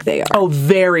specific they are. Oh,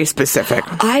 very specific.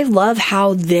 I love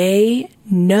how they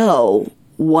know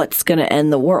what's going to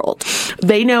end the world.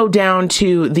 They know down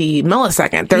to the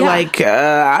millisecond. They're like,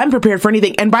 I'm prepared for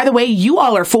anything. And by the way, you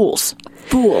all are fools.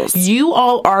 You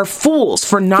all are fools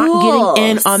for not getting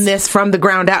in on this from the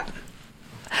ground up.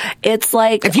 It's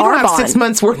like if you don't have 6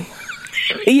 months worth.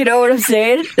 You know what I'm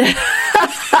saying?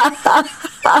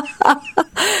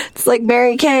 It's like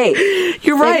Mary Kay.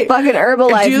 You're right. Like fucking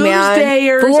Herbalife, man.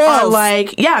 Doomsdayers are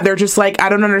like, they're just like, I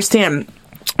don't understand.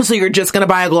 So you're just going to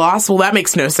buy a gloss? Well, that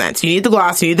makes no sense. You need the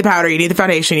gloss, you need the powder, you need the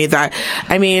foundation, you need that.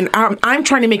 I mean, I'm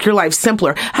trying to make your life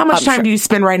simpler. How much time do you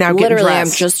spend right now getting dressed?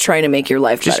 I'm just trying to make your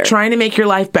life better. Just trying to make your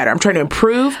life better. I'm trying to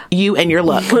improve you and your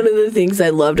look. One of the things I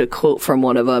loved a quote from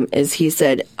one of them is he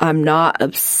said, I'm not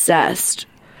obsessed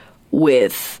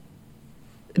with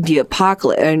the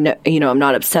apocalypse. And, I'm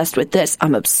not obsessed with this.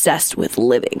 I'm obsessed with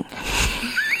living.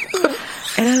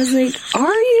 And I was like,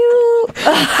 are you? You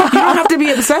don't have to be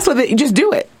obsessed with it. You just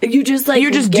do it. You're just doing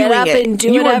it. And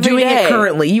do you it are every doing day. it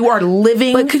currently. You are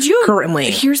living currently.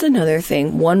 Here's another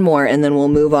thing. One more, and then we'll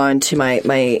move on to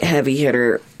my heavy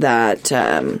hitter that...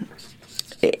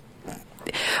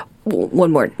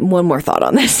 one more thought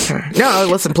on this. No,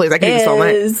 listen, please. I can do this all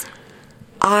night.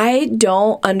 I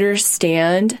don't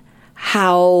understand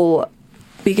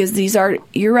because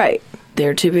you're right,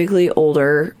 they're typically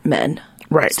older men.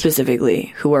 Right.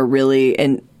 Specifically, who are really,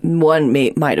 and one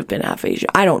might have been half Asian.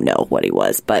 I don't know what he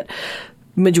was, but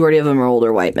majority of them are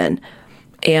older white men.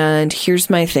 And here's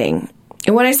my thing.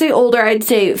 And when I say older, I'd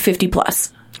say 50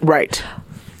 plus. Right.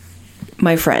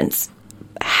 My friends,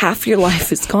 half your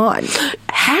life is gone.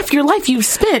 Half your life you've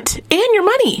spent and your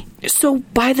money. So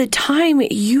by the time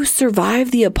you survive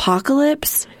the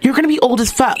apocalypse, you're going to be old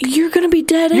as fuck. You're going to be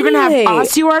dead You're anyway. going to have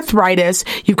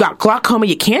osteoarthritis. You've got glaucoma.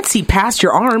 You can't see past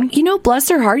your arm. You know, bless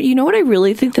her heart, you know what I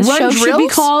really think this show should be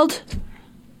called?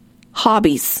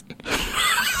 Hobbies.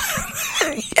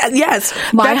 Yes.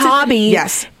 My hobby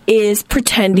is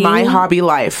pretending. My hobby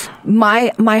life.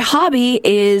 My hobby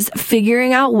is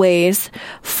figuring out ways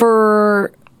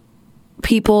for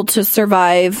people to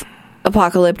survive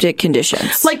apocalyptic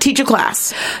conditions. Like teach a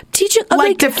class.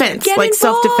 Like defense. Like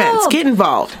self-defense. Get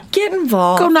involved.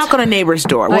 Go knock on a neighbor's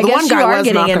door. Well, the one guy was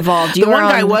knocking involved. The one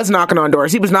guy was knocking on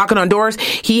doors. He was knocking on doors.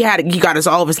 He got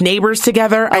all of his neighbors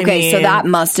together. Okay, so that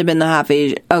must have been the half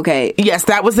Asian. Okay. Yes,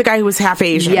 that was the guy who was half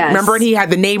Asian. Yes. Remember? And he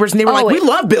had the neighbors, and they were like, we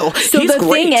love Bill. So he's the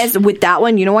great. thing is, with that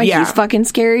one, you know why he's fucking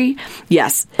scary?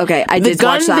 Yes. Okay, I did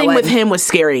watch that one. The gun thing with him was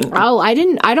scary. Oh, I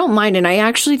don't mind, and I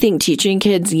actually think teaching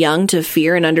kids young to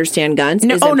fear and understand guns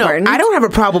is important. No, I don't have a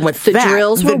problem with that. The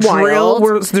drills were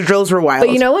wild. The drills were wild.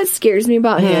 But you know what scares me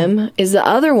about him is the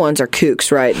other ones are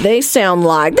kooks, right? They sound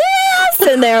like this,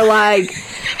 and they're like,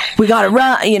 we gotta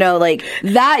run, you know, like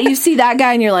that. You see that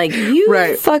guy, and you're like,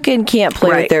 you fucking can't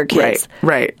play with their kids.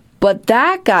 Right. But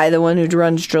that guy, the one who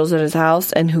runs drills at his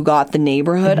house and who got the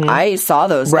neighborhood, I saw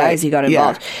those guys. He got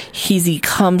involved. Yeah. He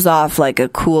comes off like a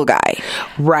cool guy.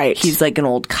 Right. He's like an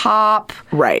old cop.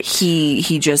 Right. He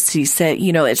said,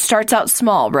 you know, it starts out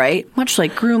small, right? Much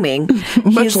like grooming.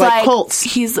 Much like cults.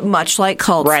 He's much like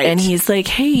cults. Right. And he's like,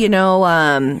 hey, you know,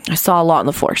 I saw a lot in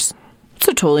the force. It's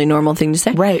a totally normal thing to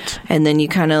say. Right. And then you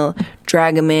kind of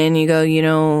drag him in. You go, you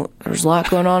know, there's a lot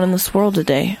going on in this world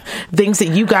today. Things that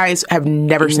you guys have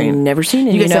never seen. Never seen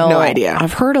it. You guys have no idea.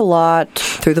 I've heard a lot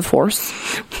through the Force.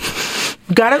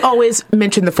 Gotta always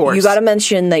mention the Force. You gotta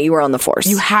mention that you were on the Force.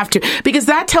 You have to. Because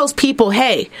that tells people,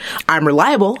 hey, I'm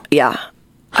reliable. Yeah.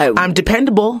 I'm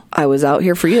dependable. I was out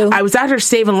here for you. I was out here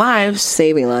saving lives.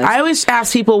 I always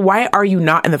ask people, why are you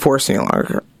not in the Force any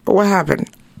longer? What happened?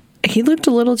 He looked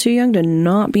a little too young to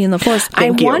not be in the Force. I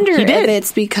wonder if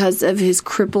it's because of his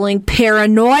crippling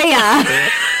paranoia.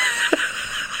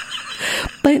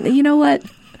 But you know what?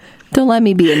 Don't let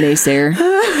me be a naysayer.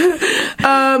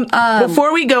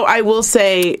 Before we go, I will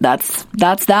say that's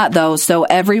that though. So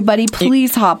everybody,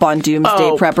 please hop on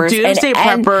Doomsday Preppers. Doomsday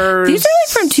Preppers. These are like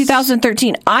from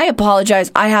 2013. I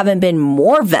apologize. I haven't been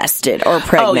more vested or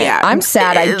pregnant. Oh, yeah. I'm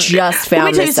sad. I just found this out.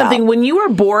 Let me tell you something. When you are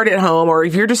bored at home, or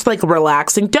if you're just like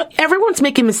relaxing, everyone's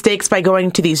making mistakes by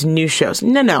going to these new shows.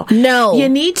 No. You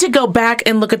need to go back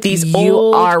and look at these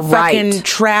old fucking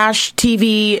trash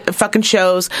TV fucking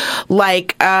shows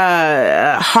like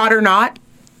Hot or Not.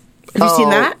 Have you seen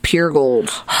that? Pure gold.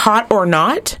 Hot or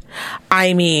Not?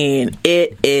 I mean,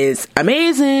 it is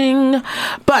amazing.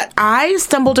 But I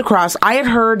stumbled across, I had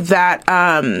heard that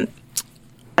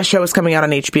a show was coming out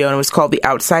on HBO and it was called The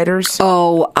Outsiders.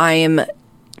 Oh,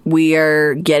 we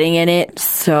are getting in it.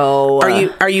 So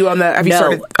are you on the? Have you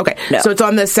started? Okay, so it's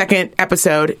on the second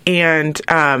episode, and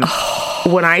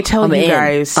when I tell you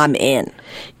guys, I'm in.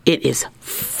 It is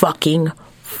fucking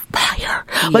fire.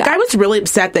 Like, I was really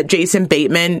upset that Jason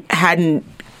Bateman hadn't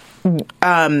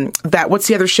that what's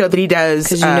the other show that he does?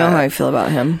 Because you know how I feel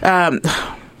about him.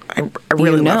 I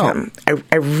really love him.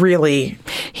 I really...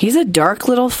 He's a dark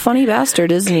little funny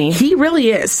bastard, isn't he? He really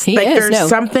is. There's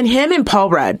something... Him and Paul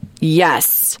Rudd.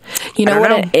 Yes. You know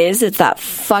what it is? It's that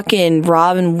fucking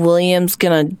Robin Williams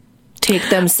gonna take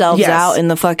themselves out in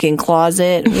the fucking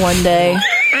closet one day.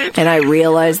 And I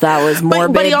realized that was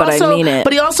morbid, but I mean it.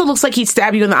 But he also looks like he'd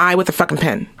stab you in the eye with a fucking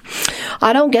pen.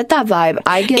 I don't get that vibe.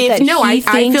 I get that. No, I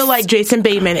feel like Jason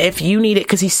Bateman, if you need it,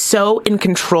 because he's so in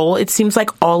control, it seems like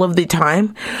all of the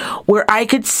time, where I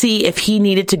could see if he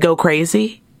needed to go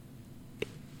crazy,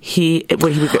 he has the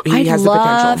potential.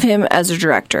 I love him as a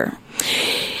director.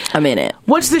 I'm in it.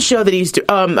 What's the show that he's doing?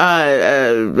 Come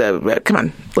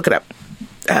on, look it up.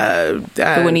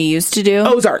 The one he used to do?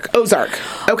 Ozark.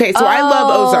 Okay, so I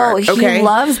love Ozark. Okay, he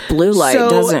loves Blue Light,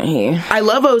 doesn't he? I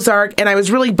love Ozark, and I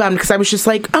was really bummed because I was just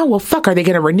like, oh, well, fuck, are they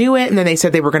going to renew it? And then they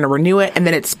said they were going to renew it, and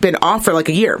then it's been off for like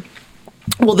a year.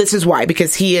 Well, this is why,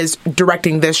 because he is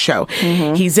directing this show.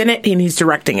 Mm-hmm. He's in it and he's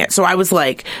directing it. So I was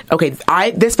like, okay,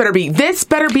 this better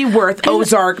be worth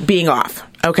Ozark being off.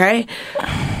 Okay,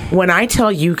 when I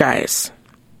tell you guys,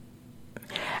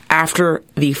 after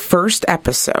the first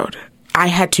episode, I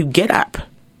had to get up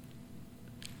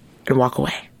and walk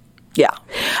away. Yeah.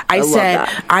 I said,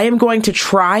 I am going to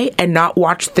try and not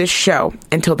watch this show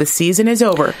until the season is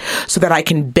over so that I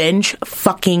can binge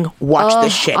fucking watch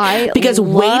this shit. Because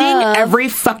waiting every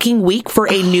fucking week for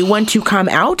a new one to come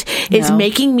out is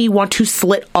making me want to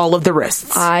slit all of the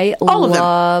wrists. I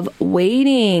love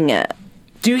waiting.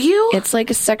 Do you? It's like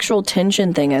a sexual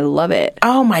tension thing. I love it.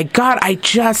 Oh my God. I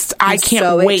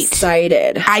can't wait.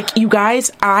 Excited. You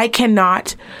guys, I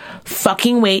cannot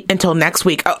fucking wait until next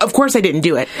week. Of course I didn't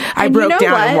do it. I broke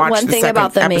down and watched the second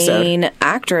episode. One thing about the main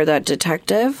actor, that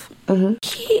detective,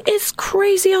 he is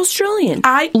crazy Australian.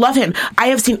 I love him. I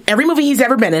have seen every movie he's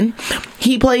ever been in.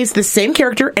 He plays the same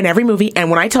character in every movie, and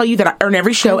when I tell you that, or in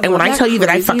every show, and when I tell you that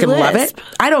I fucking love it,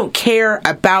 I don't care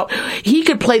about. He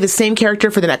could play the same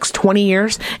character for the next 20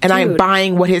 years, and I am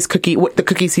buying what the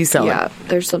cookies he's selling. Yeah,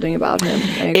 there's something about him.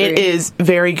 I agree. It is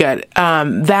very good.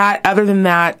 Other than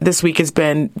that,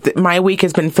 my week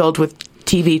has been filled with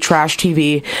trash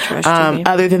TV.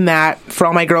 Other than that, for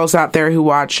all my girls out there who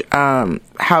watch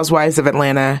Housewives of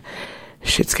Atlanta,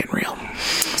 shit's getting real.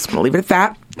 Just gonna leave it at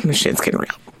that. Shit's getting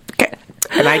real. Okay.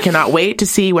 And I cannot wait to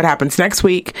see what happens next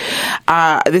week.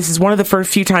 This is one of the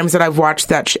first few times that I've watched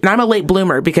that. And I'm a late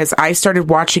bloomer because I started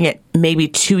watching it maybe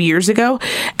 2 years ago.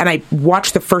 And I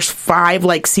watched the first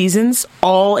 5 seasons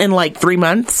all in 3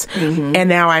 months. Mm-hmm. And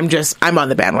now I'm on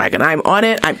the bandwagon. I'm on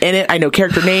it. I'm in it. I know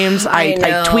character names.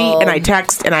 I tweet and I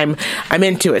text and I'm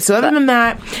into it. So other than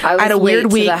that, I had a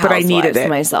weird week, but I needed it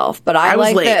myself. But I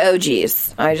like the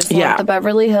OGs. I just want the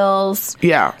Beverly Hills.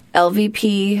 Yeah.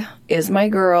 LVP is my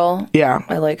girl. Yeah.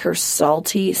 I like her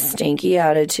salty, stinky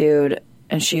attitude,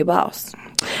 and she a boss.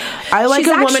 I like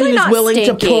a woman who's willing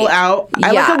to pull out.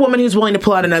 I like a woman who's willing to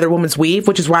pull out another woman's weave,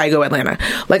 which is why I go Atlanta.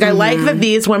 I like that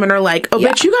these women are like, oh,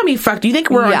 bitch, you got me fucked. You think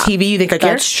we're on TV? You think I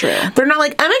care? That's true. They're not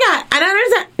like, oh my God, I don't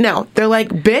understand. No, they're like,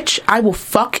 bitch, I will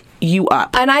fuck you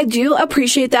up. And I do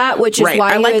appreciate that, which is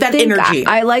why I like that energy.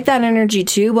 I like that energy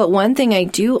too, but one thing I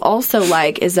do also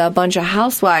like is a bunch of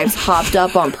housewives hopped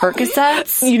up on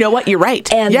Percocets. You know what? You're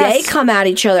right. And they come at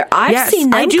each other. I've seen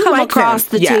them come across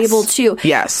the table too.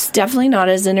 Yes. It's definitely not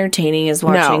as entertaining as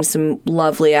watching some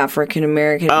lovely African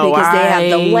American because they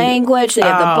have the language, they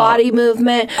have the body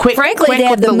movement. Frankly, they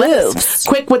have the moves.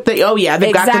 Quick with the,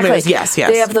 they've got the moves. Yes.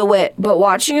 They have the wit. But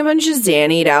watching a bunch of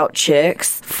zannied out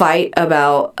chicks fight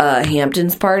about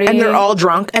Hampton's party. And they're all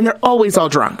drunk, and they're always all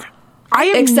drunk.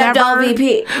 Except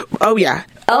LVP. Oh, yeah.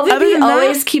 LVP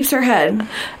always keeps her head.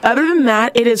 Other than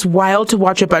that, it is wild to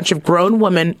watch a bunch of grown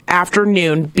women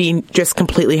afternoon being just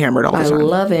completely hammered all the time. I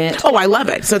love it. Oh, I love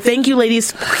it. So thank you,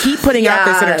 ladies. Keep putting out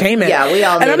this entertainment. Yeah, we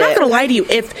all need it. And I'm not going to lie to you.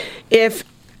 If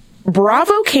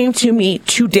Bravo came to me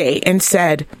today and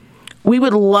said, we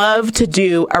would love to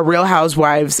do a Real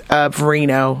Housewives of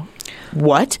Reno.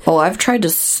 What? Oh, I've tried to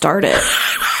start it.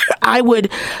 I'd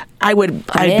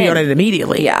be on it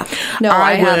immediately. Yeah. No,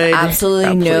 I have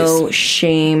absolutely no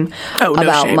shame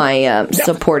about my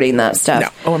supporting that stuff. No.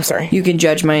 Oh, I'm sorry. You can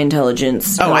judge my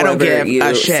intelligence. Oh, I don't give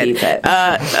a shit.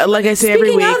 Like I say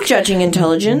every week. Speaking of judging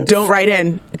intelligence. Don't write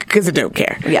in because I don't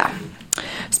care. Yeah.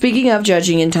 Speaking of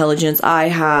judging intelligence, I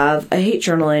have a hate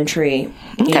journal entry.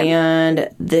 Okay. And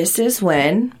this is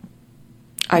when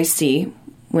I see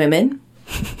women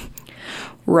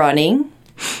running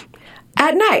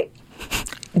at night.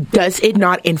 Does it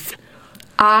not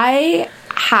I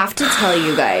have to tell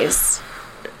you guys,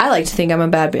 I like to think I'm a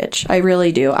bad bitch. I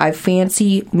really do. I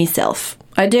fancy myself.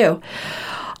 I do.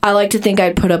 I like to think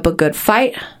I'd put up a good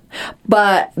fight.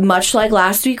 But much like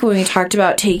last week when we talked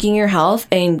about taking your health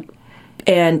and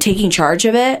taking charge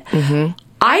of it,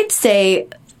 I'd say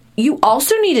you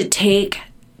also need to take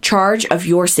charge of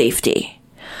your safety.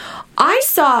 I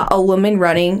saw a woman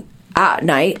running at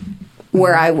night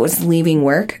where I was leaving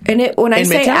work. And when I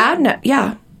say at night,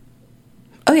 yeah.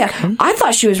 Oh, yeah. I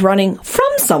thought she was running from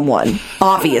someone,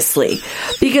 obviously.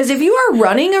 Because if you are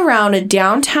running around a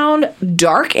downtown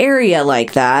dark area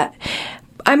like that,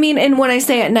 I mean, and when I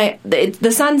say at night,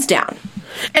 the sun's down.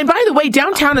 And by the way,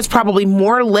 downtown is probably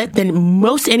more lit than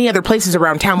most any other places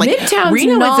around town. Like Midtown's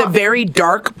Reno is a very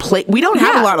dark place. We don't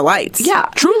have a lot of lights. Yeah.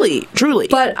 Truly.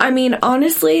 But, I mean,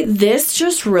 honestly, this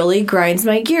just really grinds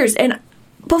my gears. And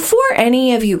before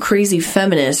any of you crazy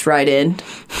feminists write in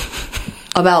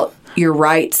about your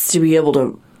rights to be able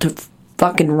to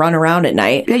fucking run around at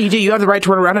night. Yeah, you do. You have the right to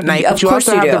run around at night, but you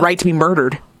also have the right to be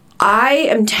murdered. I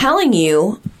am telling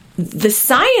you, the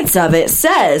science of it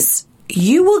says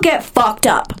you will get fucked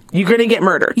up. You're going to get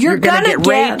murdered. You're going to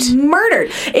get murdered.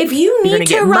 If you need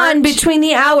to run between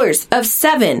the hours of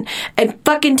 7 and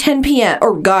fucking 10 p.m.,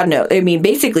 or God no, I mean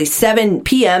basically 7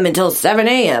 p.m. until 7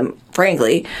 a.m.,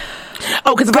 frankly.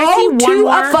 Oh, because if I see one to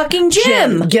more a fucking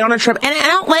gym. Get on a trip. And I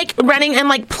don't like running and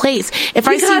like place. If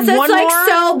I see one more, like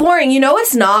so boring. You know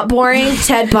what's not boring?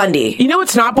 Ted Bundy. You know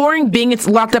what's not boring? Being it's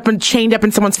locked up and chained up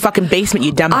in someone's fucking basement,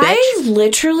 you dumb bitch. I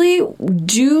literally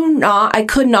I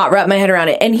could not wrap my head around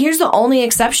it. And here's the only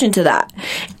exception to that.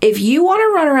 If you want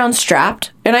to run around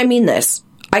strapped, and I mean this,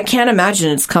 I can't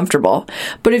imagine it's comfortable,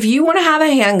 but if you want to have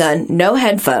a handgun, no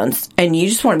headphones, and you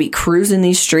just want to be cruising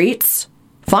these streets,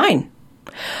 fine.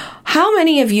 How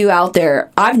many of you out there,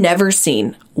 I've never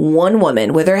seen one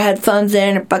woman with her headphones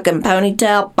in, her fucking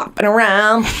ponytail, bopping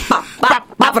around,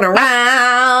 bopping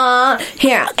around.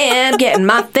 Here I am getting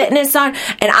my fitness on,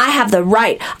 and I have the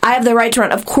right to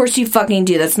run. Of course you fucking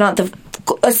do. That's not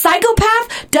a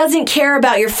psychopath doesn't care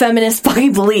about your feminist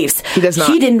fucking beliefs. He does not.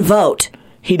 He didn't vote.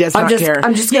 He does not care.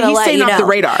 I'm just going to let you know. He's staying off the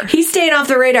radar. He's staying off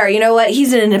the radar. You know what?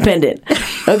 He's an independent.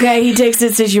 Okay? He takes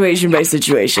it situation by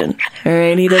situation. All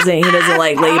right? He doesn't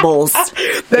like labels.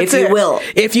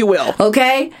 If you will.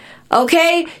 Okay?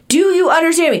 Okay? Do you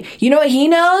understand me? You know what he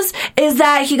knows? Is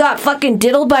that he got fucking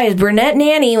diddled by his brunette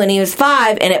nanny when he was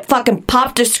 5 and it fucking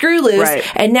popped a screw loose. Right.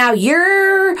 And now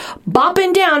you're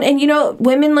bopping down. And you know,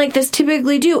 women like this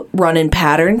typically do run in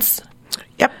patterns.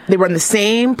 Yep, they run the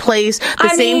same place,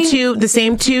 the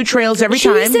same two trails every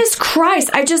time. Jesus Christ,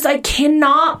 I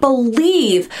cannot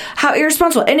believe how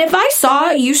irresponsible. And if I saw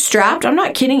you strapped, I'm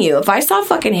not kidding you, if I saw a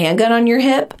fucking handgun on your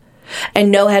hip and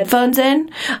no headphones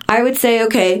in, I would say,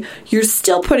 okay, you're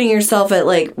still putting yourself at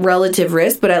like relative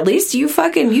risk, but at least you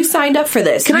signed up for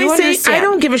this. Can I say, I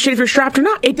don't give a shit if you're strapped or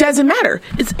not. It doesn't matter.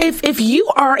 It's if you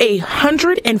are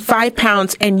 105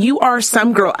 pounds and you are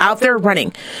some girl out there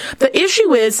running, the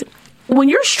issue is, when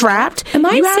you're strapped,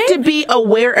 you have to be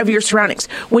aware of your surroundings.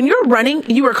 When you're running,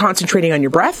 you are concentrating on your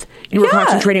breath. You are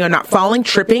concentrating on not falling,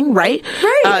 tripping, right?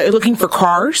 Looking for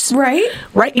cars. Right.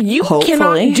 You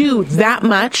cannot do that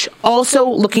much. Also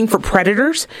looking for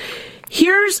predators.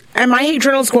 And my hate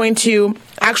journal is going to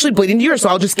actually bleed into yours, so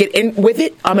I'll just get in with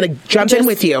it. I'm going to jump in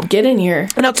with you. Get in here.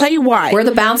 And I'll tell you why. We're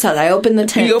the bounce house. I opened the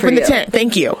tent. You opened the tent.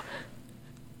 Thank you.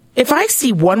 If I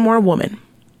see one more woman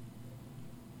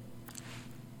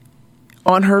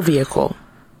on her vehicle,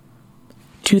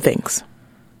 2 things.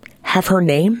 Have her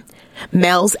name,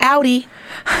 Mel's Audi,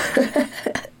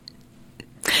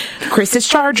 Chris's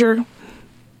Charger,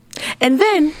 and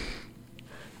then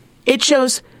it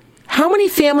shows how many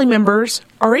family members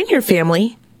are in your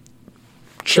family,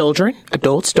 children,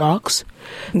 adults, dogs,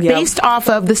 based off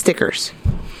of the stickers.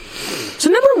 So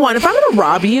number 1, if I'm going to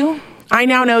rob you, I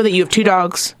now know that you have 2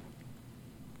 dogs,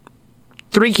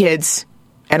 3 kids,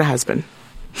 and a husband.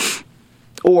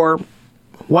 Or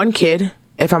 1 kid,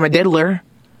 if I'm a diddler.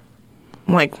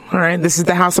 I'm like, all right, this is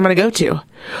the house I'm going to go to.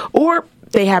 Or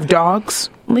they have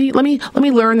dogs. Let me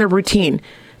learn their routine.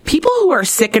 People who are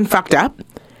sick and fucked up,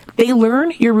 they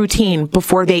learn your routine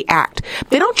before they act.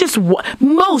 They don't just...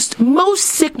 Most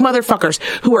sick motherfuckers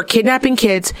who are kidnapping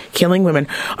kids, killing women,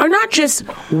 are not just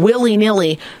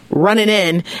willy-nilly running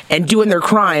in and doing their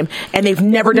crime, and they've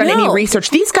never done any research.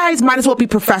 These guys might as well be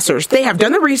professors. They have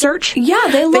done the research. Yeah,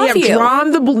 they love you. They have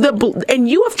drawn the and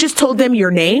you have just told them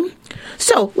your name.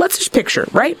 So, let's just picture,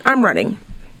 right? I'm running.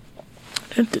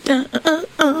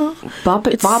 Bop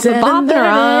it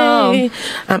around.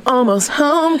 I'm almost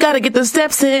home. Gotta get the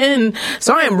steps in.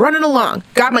 So I am running along.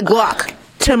 Got my Glock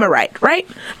to my right? I'm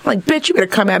like, bitch, you better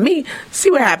come at me.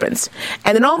 See what happens.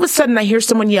 And then all of a sudden I hear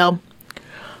someone yell,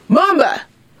 Mamba!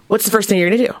 What's the first thing you're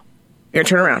gonna do? You're gonna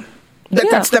turn around.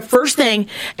 That's the first thing,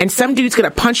 and some dude's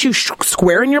gonna punch you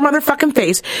square in your motherfucking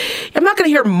face. I'm not gonna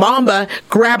hear Mamba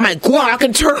grab my Glock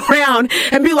and turn around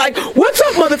and be like, what's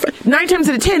up, motherfucker? 9 times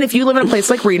out of 10, if you live in a place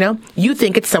like Reno, you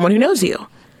think it's someone who knows you.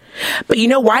 But you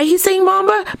know why he's saying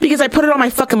Mamba? Because I put it on my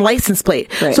fucking license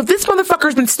plate. Right. So if this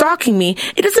motherfucker's been stalking me,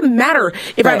 it doesn't matter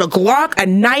if I have a Glock, a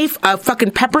knife, a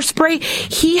fucking pepper spray.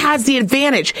 He has the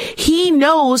advantage. He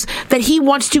knows that he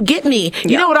wants to get me.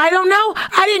 You know what I don't know?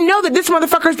 I didn't know that this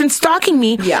motherfucker's been stalking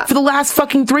me for the last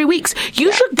fucking 3 weeks.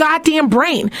 Use your goddamn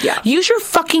brain. Use your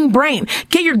fucking brain.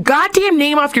 Get your goddamn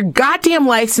name off your goddamn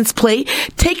license plate.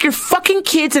 Take your fucking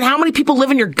kids and how many people live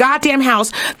in your goddamn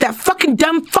house. That fucking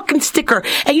dumb fucking sticker.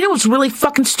 And you know what's really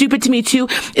fucking stupid to me too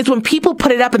is when people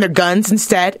put it up in their guns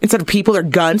instead of people, their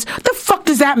guns. The fuck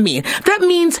does that mean? That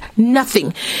means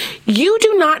nothing. You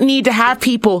do not need to have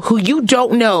people who you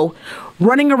don't know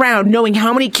running around knowing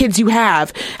how many kids you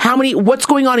have, what's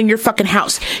going on in your fucking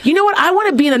house. You know what? I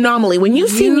want to be an anomaly. When you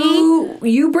see me...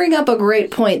 You bring up a great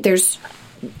point. There's,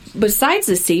 besides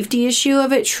the safety issue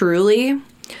of it, truly...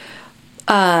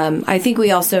 I think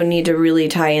we also need to really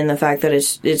tie in the fact that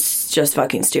it's just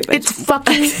fucking stupid. It's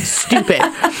fucking stupid.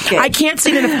 Okay. I can't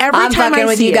say that every I'm time fucking I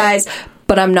with see you guys.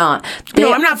 But I'm not.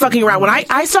 No, I'm not fucking around. When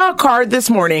I saw a card this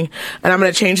morning, and I'm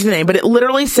going to change the name, but it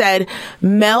literally said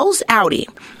Mel's Audi.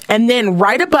 And then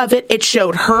right above it, it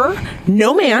showed her,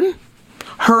 no man,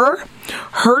 her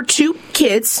 2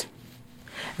 kids,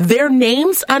 their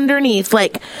names underneath,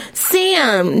 like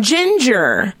Sam,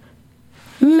 Ginger,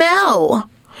 Mel,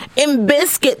 and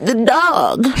Biscuit the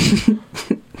dog.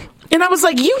 And I was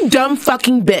like, you dumb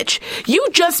fucking bitch. You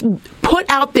just put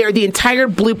out there the entire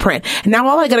blueprint. And now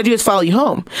all I got to do is follow you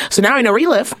home. So now I know where you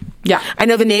live. Yeah. I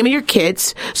know the name of your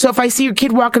kids. So if I see your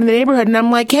kid walking in the neighborhood and I'm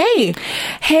like, hey,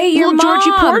 your mom.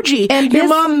 Georgie Porgy. And your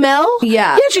mom, Mel?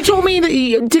 Yeah. Yeah, she told me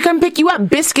to come pick you up.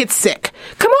 Biscuit's sick.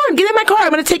 Come on, get in my car.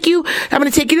 I'm going to take you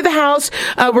to the house.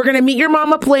 We're going to meet your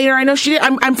mom up later. I know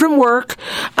I'm from work.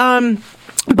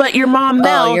 But your mom,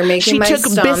 Mel, she took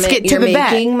Biscuit to the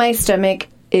vet. You're making my stomach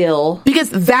ill. Because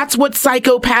that's what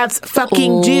psychopaths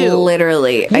fucking do.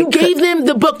 Literally. You gave them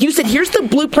the book. You said, here's the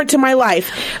blueprint to my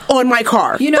life on my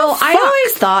car. You know, I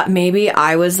always thought maybe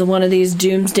I was one of these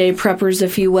doomsday preppers,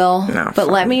 if you will. No, but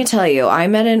let me tell you, I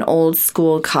met an old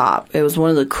school cop. It was one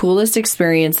of the coolest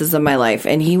experiences of my life,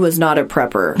 and he was not a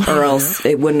prepper, or else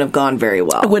it wouldn't have gone very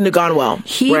well. It wouldn't have gone well.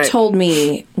 He told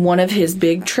me one of his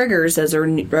big triggers as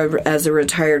a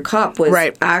retired cop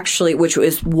was actually, which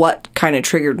is what kind of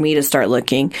triggered me to start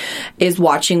looking, is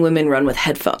watching women run with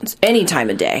headphones any time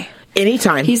of day.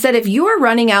 Anytime. He said if you are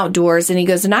running outdoors, and he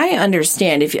goes, and I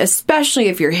understand, especially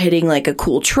if you're hitting like a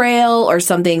cool trail or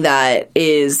something that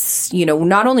is,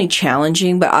 not only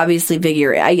challenging, but obviously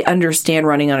vigorous. I understand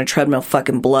running on a treadmill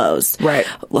fucking blows. Right.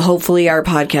 Hopefully our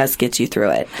podcast gets you through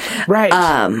it.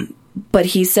 Right. But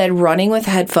he said running with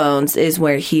headphones is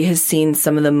where he has seen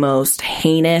some of the most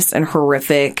heinous and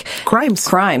horrific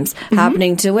crimes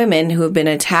happening to women who have been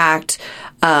attacked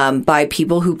by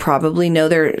people who probably know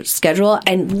their schedule.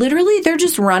 And literally, they're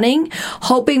just running,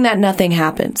 hoping that nothing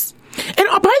happens. And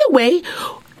by the way,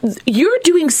 you're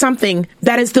doing something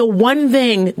that is the one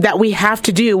thing that we have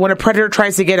to do when a predator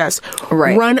tries to get us.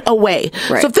 Right. Run away.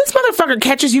 Right. So if this motherfucker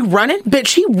catches you running,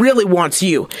 bitch, he really wants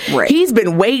you. Right. He's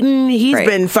been waiting. He's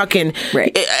been fucking...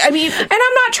 Right. I mean... And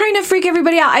I'm not trying to freak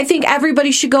everybody out. I think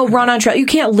everybody should go run on trail. You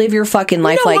can't live your fucking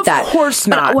life like that. Of course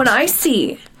not. But when I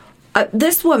see...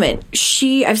 this woman,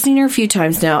 I've seen her a few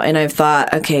times now, and I've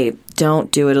thought, okay,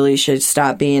 don't do it, Alicia.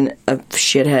 Stop being a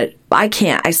shithead. I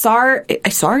can't. I saw her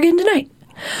again tonight.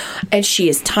 And she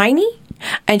is tiny,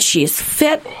 and she is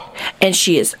fit, and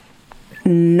she is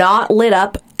not lit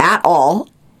up at all.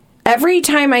 Every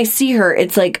time I see her,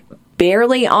 it's like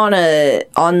barely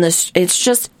it's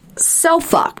just so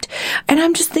fucked. And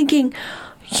I'm just thinking,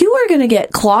 you are going to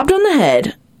get clobbed on the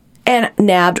head and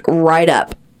nabbed right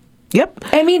up. Yep.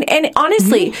 I mean, and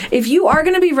honestly, if you are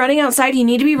going to be running outside, you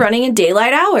need to be running in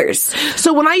daylight hours.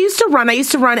 So when I used to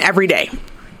run every day.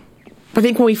 I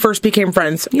think when we first became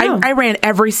friends, I ran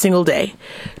every single day.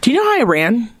 Do you know how I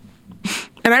ran?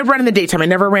 And I run in the daytime. I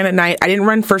never ran at night. I didn't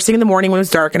run first thing in the morning when it was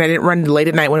dark, and I didn't run late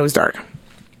at night when it was dark.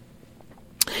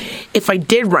 If I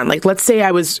did run, like let's say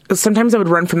sometimes I would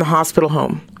run from the hospital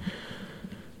home.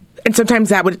 And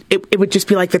sometimes it would just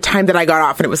be like the time that I got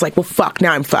off, and it was like, well, fuck,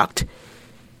 now I'm fucked.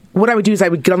 What I would do is I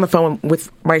would get on the phone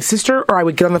with my sister, or I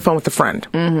would get on the phone with a friend.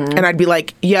 Mm-hmm. And I'd be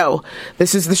like, yo,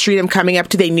 this is the street I'm coming up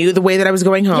to. They knew the way that I was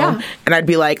going home. Yeah. And I'd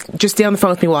be like, just stay on the phone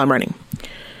with me while I'm running.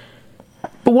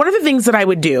 But one of the things that I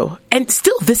would do, and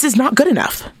still this is not good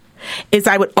enough, is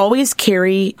I would always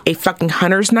carry a fucking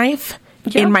hunter's knife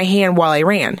in my hand while I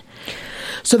ran.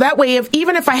 So that way,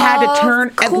 even if I had to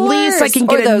turn, at least I can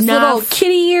get those enough little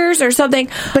kitty ears or something.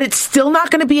 But it's still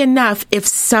not going to be enough if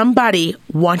somebody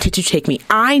wanted to take me.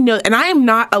 I know, and I am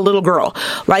not a little girl.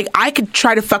 Like, I could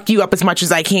try to fuck you up as much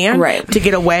as I can to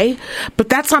get away, but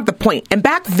that's not the point. And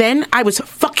back then, I was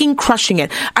fucking crushing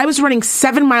it. I was running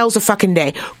 7 miles a fucking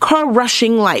day, car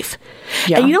rushing life.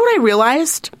 Yeah. And you know what I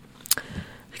realized?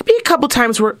 There could be a couple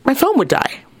times where my phone would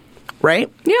die.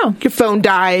 Right? Yeah. Your phone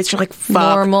dies. You're like,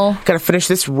 fuck. Normal. Gotta finish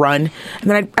this run.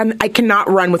 And then I cannot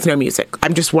run with no music.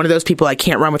 I'm just one of those people, I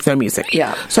can't run with no music.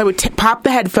 Yeah. So I would pop the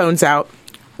headphones out,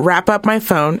 wrap up my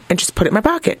phone, and just put it in my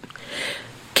pocket.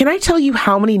 Can I tell you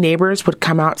how many neighbors would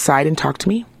come outside and talk to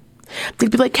me?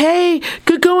 They'd be like, hey,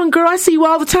 good going, girl. I see you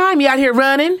all the time. You out here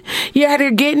running? You out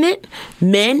here getting it?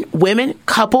 Men, women,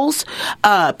 couples,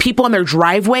 people on their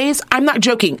driveways. I'm not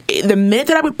joking. The minute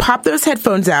that I would pop those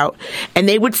headphones out and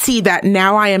they would see that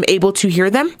now I am able to hear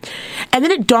them. And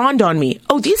then it dawned on me,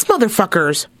 oh, these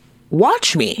motherfuckers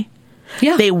watch me.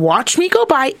 Yeah. They watch me go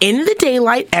by in the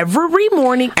daylight every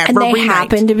morning, every night. And they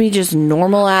happen to be just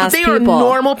normal ass people. They are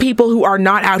normal people who are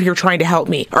not out here trying to help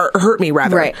me, or hurt me,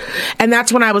 rather. Right. And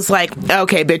that's when I was like,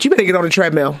 okay, bitch, you better get on a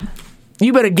treadmill.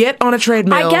 You better get on a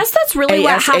treadmill. I guess that's really ASAP.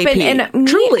 What happened. And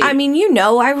truly. I mean,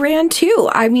 I ran too.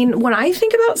 I mean, when I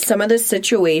think about some of the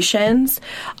situations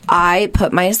I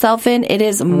put myself in, it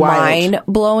is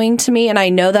mind-blowing to me. And I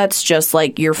know that's just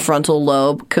like your frontal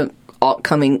lobe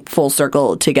coming full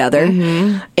circle together.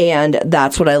 And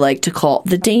that's what I like to call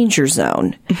the danger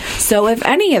zone. So if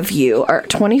any of you are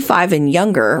 25 and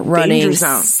younger running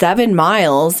 7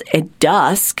 miles at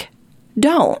dusk,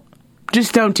 don't.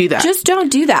 Just don't do that. Just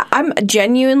don't do that. I'm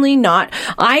genuinely not.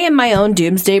 I am my own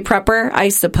doomsday prepper, I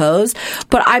suppose.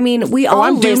 But I mean, we all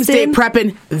I'm doomsday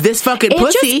prepping this fucking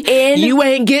pussy. You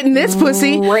ain't getting this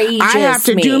pussy. I have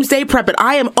to doomsday prep it.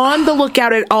 I am on the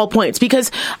lookout at all points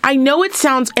because I know it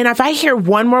sounds, and if I hear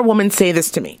one more woman say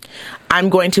this to me, I'm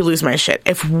going to lose my shit.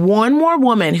 If one more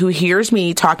woman who hears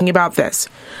me talking about this,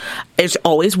 there's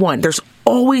always one. There's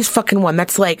always fucking one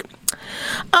that's like,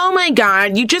 oh my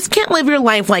God, you just can't live your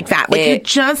life like that. Like, you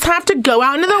just have to go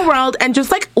out into the world and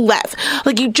just, like, live.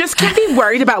 Like, you just can't be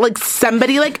worried about, like,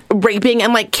 somebody, like, raping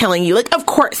and, like, killing you. Like, of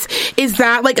course. Is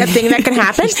that, like, a thing that can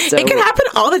happen? It can happen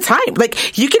all the time.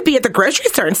 Like, you could be at the grocery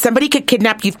store and somebody could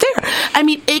kidnap you there. I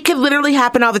mean, it could literally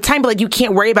happen all the time, but, like, you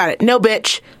can't worry about it. No,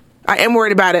 bitch. I am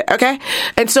worried about it, okay?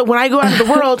 And so when I go out into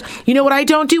the world, you know what I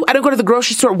don't do? I don't go to the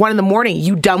grocery store at 1 a.m,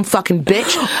 you dumb fucking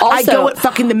bitch. Also, I go at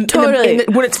fucking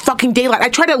when it's fucking daylight. I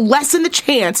try to lessen the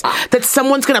chance that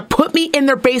someone's gonna put me in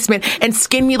their basement and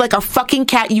skin me like a fucking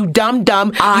cat, you dumb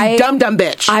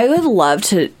bitch. I would love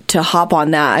to hop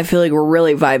on that. I feel like we're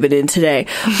really vibing in today,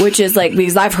 which is like,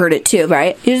 because I've heard it too,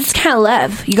 right? You just can't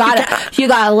live. You gotta live. You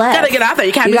gotta get out there.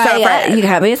 You can't be so afraid. You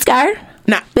can't be scared.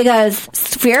 No. Because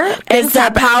fear is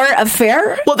the power of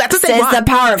fear. Well, that's what they want. The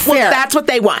power of fear. Well, that's what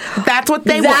they want.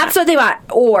 That's what they want.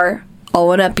 Or, I'll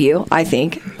one up you, I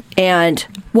think. And,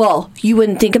 well, you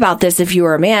wouldn't think about this if you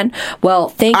were a man. Well,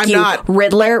 thank you, not.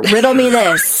 Riddler. Riddle me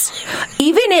this.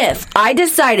 Even if I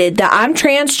decided that I'm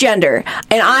transgender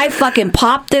and I fucking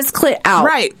pop this clit out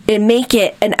and make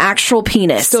it an actual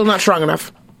penis. Still not strong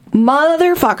enough.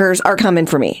 Motherfuckers are coming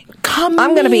for me. I'm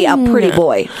going to be a pretty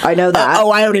boy. I know that.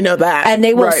 I already know that. And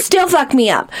they will still fuck me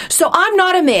up. So I'm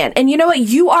not a man. And you know what?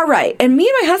 You are right. And me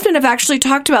and my husband have actually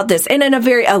talked about this and in a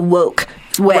very awoke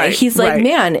way. He's like,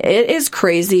 man, it is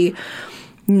crazy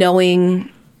knowing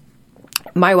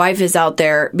my wife is out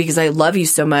there because I love you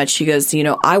so much. She goes,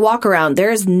 I walk around.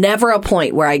 There is never a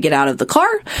point where I get out of the car,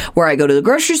 where I go to the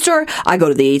grocery store, I go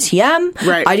to the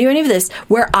ATM, I do any of this,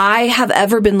 where I have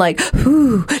ever been like,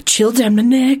 ooh, chill down my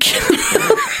neck.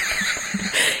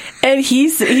 And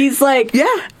he's like,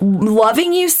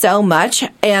 loving you so much,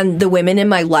 and the women in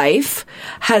my life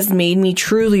has made me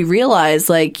truly realize,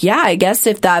 like, yeah, I guess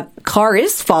if that car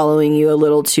is following you a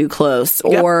little too close,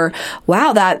 or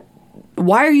wow,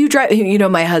 why are you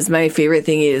driving? My favorite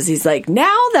thing is, he's like,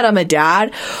 now that I'm a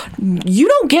dad, you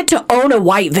don't get to own a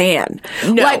white van.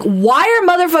 No. Like, why are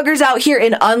motherfuckers out here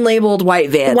in unlabeled white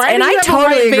vans? And I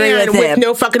totally agree with him. With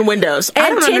no fucking windows. And I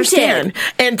don't understand.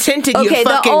 And tinted, you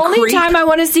fucking the only creep. Time I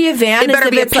want to see a van it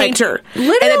better be a painter. Like,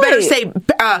 literally. And it better say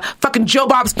fucking Joe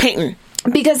Bob's painting.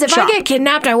 Because if I get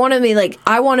kidnapped, I want to be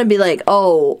like,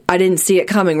 oh, I didn't see it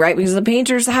coming, right? Because the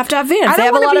painters have to have vans. They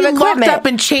have a lot of equipment. I don't want to be locked up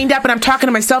and chained up, and I'm talking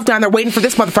to myself down there waiting for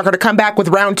this motherfucker to come back with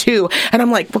round 2. And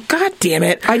I'm like, well, God damn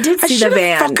it. I did see the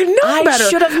van. I fucking known better. I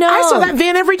should have known. I saw that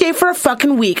van every day for a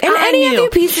fucking week. And any of you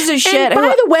pieces of shit. And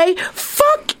by the way,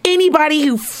 fuck anybody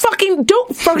who fucking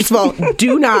first of all,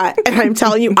 do not, and I'm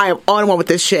telling you, I am on one with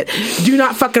this shit. Do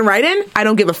not fucking write in. I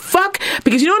don't give a fuck.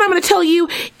 Because you know what I'm going to tell you?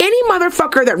 Any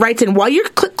motherfucker that writes in while you're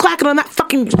clacking on that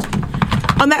fucking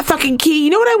key, you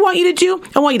know what I want you to do?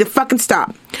 I want you to fucking stop.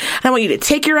 And I want you to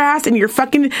take your ass into your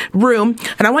fucking room,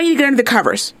 and I want you to get under the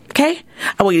covers, okay?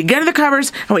 I want you to get under the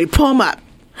covers, I want you to pull them up.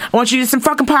 I want you to get some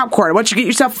fucking popcorn. I want you to get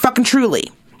yourself fucking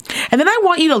Truly. And then I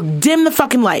want you to dim the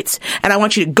fucking lights. And I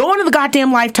want you to go onto the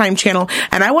goddamn Lifetime channel.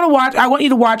 And I want you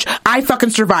to watch I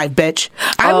Fucking Survive, bitch.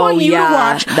 I want you to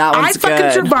watch I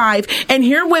Fucking Survive and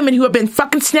hear women who have been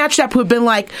fucking snatched up, who have been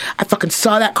like, I fucking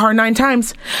saw that car 9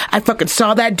 times. I fucking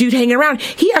saw that dude hanging around.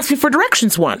 He asked me for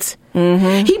directions once.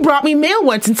 Mm-hmm. He brought me mail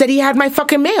once and said he had my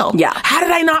fucking mail. Yeah. How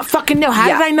did I not fucking know? How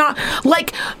did I not?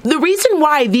 Like, the reason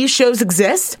why these shows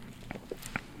exist,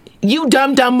 you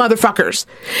dumb motherfuckers,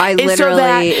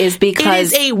 is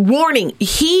because it is a warning.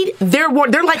 They're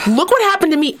like, look what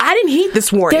happened to me. I didn't heed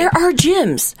this warning. There are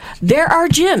gyms.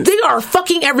 They are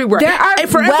fucking everywhere. There are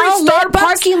every Starbucks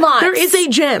parking lots. There is a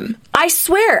gym. I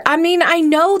swear. I mean, I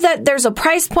know that there's a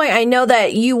price point. I know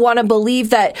that you want to believe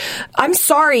that. I'm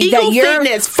sorry Eagle that you're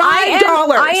Fitness, $5.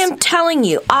 I am telling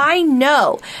you. I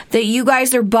know that you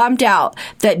guys are bummed out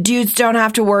that dudes don't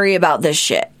have to worry about this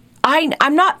shit.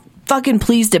 I'm not fucking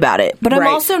pleased about it. But I'm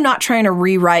also not trying to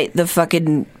rewrite the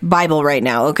fucking Bible right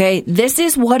now, okay? This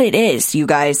is what it is, you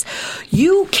guys.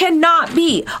 You cannot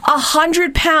be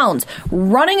 100 pounds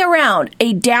running around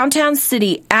a downtown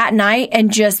city at night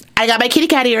and just... I got my kitty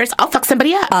cat ears. I'll fuck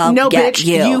somebody up. No, bitch.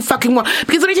 You fucking won't.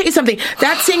 Because let me tell you something.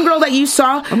 That same girl that you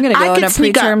saw... I'm going to go into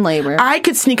preterm labor. I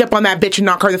could sneak up on that bitch and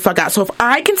knock her the fuck out. So if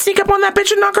I can sneak up on that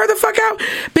bitch and knock her the fuck out,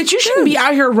 bitch, you shouldn't be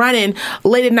out here running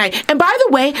late at night. And by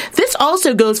the way, this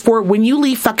also goes for when you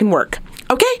leave fucking work.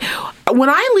 Okay? When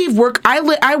I leave work,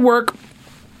 I work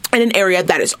in an area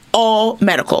that is all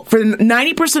medical. For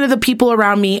 90% of the people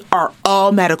around me are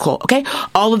all medical, okay?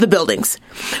 All of the buildings.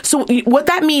 So what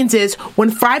that means is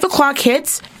when 5 o'clock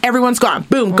hits, everyone's gone.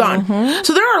 Boom, gone.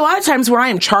 So there are a lot of times where I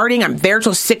am charting, I'm there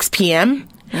till 6 p.m.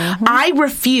 I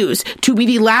refuse to be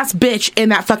the last bitch in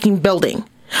that fucking building.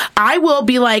 I will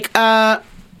be like,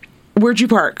 where'd you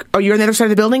park? Oh, you're on the other side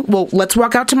of the building? Well, let's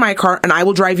walk out to my car and I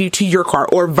will drive you to your car,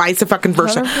 or vice fucking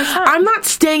versa. 100%. I'm not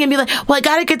staying and be like, well, I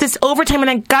gotta get this overtime and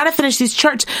I gotta finish these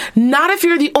charts. Not if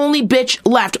you're the only bitch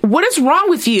left. What is wrong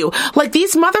with you? Like,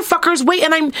 these motherfuckers wait,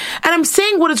 and I'm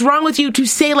saying what is wrong with you to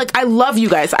say, like, I love you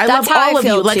guys. I love all of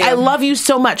you. Like, I love you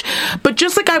so much. But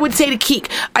just like I would say to Keek,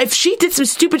 if she did some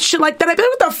stupid shit like that, I'd be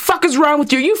like, what the fuck is wrong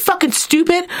with you? Are you fucking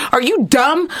stupid? Are you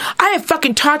dumb? I have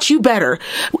fucking taught you better.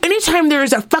 Anytime there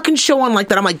is a fucking show on like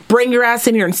that, I'm like, bring your ass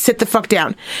in here and sit the fuck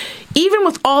down. Even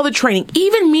with all the training,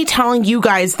 even me telling you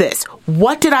guys this,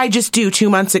 what did I just do 2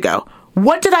 months ago?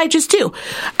 What did I just do?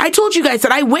 I told you guys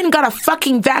that I went and got a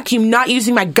fucking vacuum not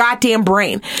using my goddamn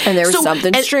brain. And there was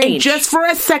something strange. And just for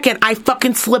a second, I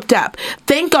fucking slipped up.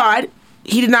 Thank God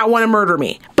he did not want to murder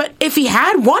me. But if he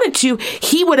had wanted to,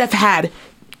 he would have had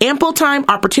ample time,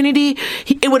 opportunity.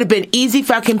 It would have been easy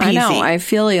fucking peasy. I know, I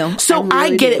feel you. So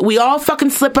I get it. We all fucking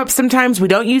slip up sometimes. We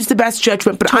don't use the best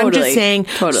judgment, but I'm just saying,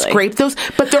 scrape those.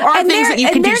 But there are things that you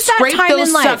can do.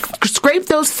 Scrape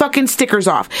those fucking stickers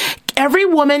off. Every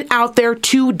woman out there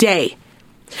today,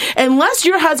 unless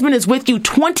your husband is with you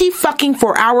 20 fucking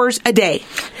 4 hours a day.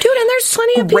 Dude, and there's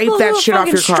plenty of people who are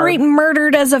fucking straight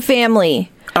murdered as a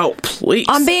family. Oh, please.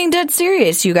 I'm being dead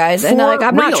serious, you guys. And like,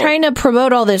 I'm not trying to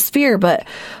promote all this fear, but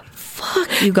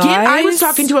fuck you guys. Yeah, I was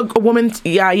talking to a woman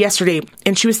yesterday,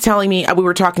 and she was telling me, we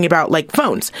were talking about like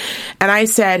phones. And I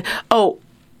said, oh,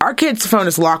 our kid's phone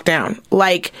is locked down.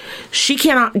 Like, she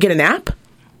cannot get an app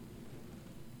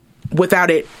without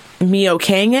me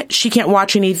okaying it. She can't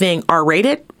watch anything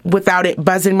R-rated without it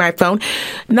buzzing my phone.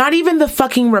 Not even the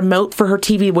fucking remote for her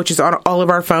TV, which is on all of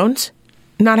our phones.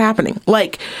 Not happening.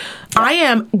 Like, I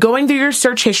am going through your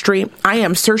search history. I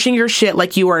am searching your shit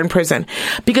like you are in prison.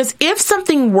 Because if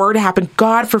something were to happen,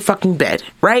 God for fucking bed,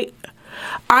 right?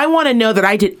 I want to know that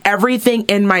I did everything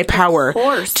in my power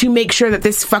to make sure that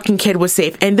this fucking kid was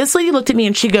safe. And this lady looked at me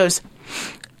and she goes,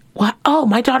 "What? Oh,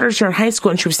 my daughters are in high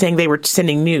school," and she was saying they were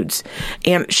sending nudes.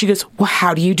 And she goes, "Well,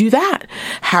 how do you do that?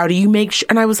 How do you make sure?"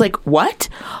 And I was like, "What?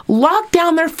 Lock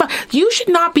down their phone." You should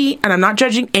not be, and I'm not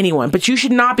judging anyone, but you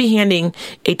should not be handing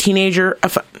a teenager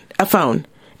a phone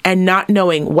and not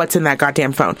knowing what's in that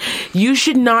goddamn phone. You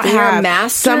should not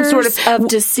have some sort of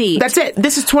deceit. That's it.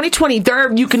 This is 2020.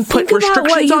 You can put restrictions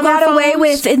what you on their got phones. away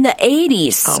with in the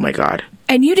 80s. Oh my God.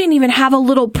 And you didn't even have a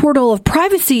little portal of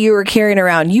privacy you were carrying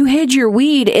around. You hid your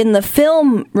weed in the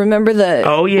film. Remember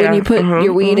when you put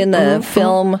your weed in the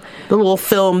film? The little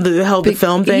film that held the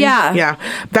film thing? Yeah. Yeah.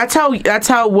 That's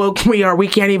how woke we are. We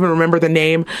can't even remember the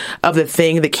name of the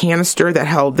thing, the canister that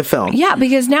held the film. Yeah,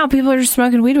 because now people are just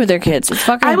smoking weed with their kids. It's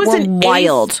fucking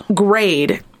wild. 8th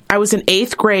grade. I was in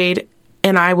 8th grade,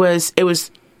 and it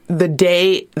was the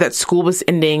day that school was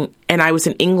ending, and I was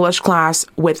in English class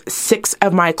with 6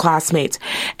 of my classmates,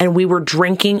 and we were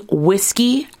drinking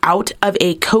whiskey out of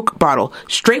a Coke bottle.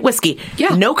 Straight whiskey.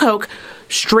 Yeah. No Coke.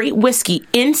 Straight whiskey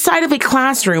inside of a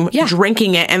classroom,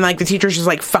 drinking it, and like the teacher's just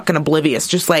like fucking oblivious.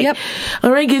 Just like,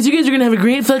 all right, kids, you guys are gonna have a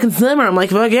great fucking summer. I'm like,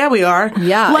 fuck yeah, we are.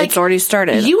 Yeah, like, it's already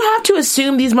started. You have to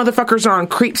assume these motherfuckers are on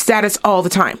creep status all the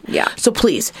time. Yeah. So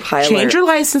please, change your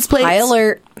license plates. High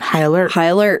alert. High alert. High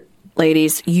alert.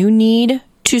 Ladies, you need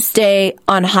to stay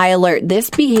on high alert. This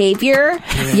behavior,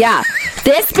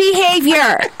 this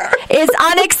behavior is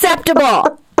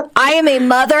unacceptable. I am a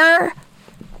mother.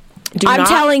 I'm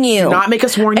telling you. Do not make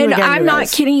us warn you again. And I'm not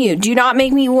kidding you. Do not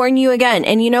make me warn you again.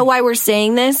 And you know why we're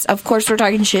saying this? Of course we're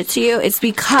talking shit to you. It's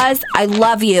because I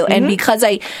love you and because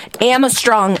I am a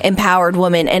strong, empowered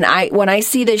woman. And when I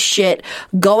see this shit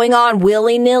going on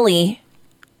willy-nilly,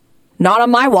 not on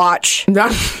my watch.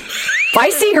 If I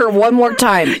see her one more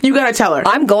time, you gotta tell her.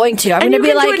 I'm going to. I'm going to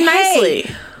be like, nicely.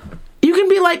 Hey. You can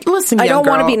be like, listen, I don't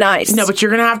want to be nice. No, but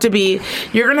you're gonna have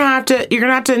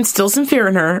to instill some fear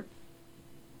in her.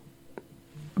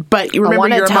 But you remember, I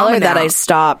want to tell her that I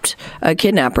stopped a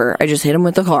kidnapper. I just hit him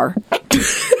with the car.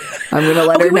 I'm going to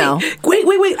let her know. Wait.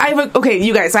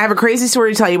 You guys, I have a crazy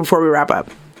story to tell you before we wrap up.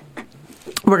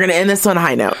 We're going to end this on a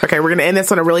high note, okay? We're going to end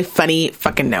this on a really funny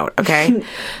fucking note, okay?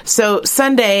 So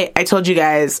Sunday, I told you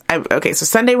guys, so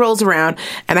Sunday rolls around,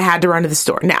 and I had to run to the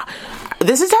store. Now,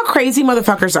 this is how crazy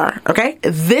motherfuckers are, okay?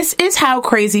 This is how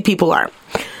crazy people are.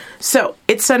 So,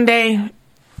 it's Sunday,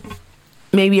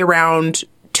 maybe around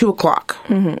 2 o'clock,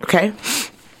 okay?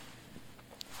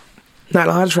 Not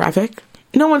a lot of traffic.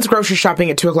 No one's grocery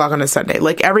shopping at 2 o'clock on a Sunday.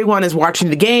 Like, everyone is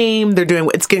watching the game.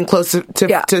 It's getting close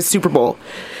to Super Bowl.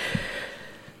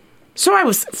 So I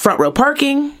was front row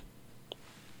parking,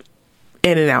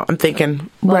 in and out. I'm thinking,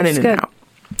 run in and out.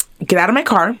 Get out of my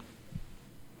car,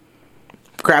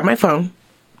 grab my phone,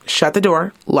 shut the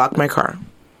door, lock my car.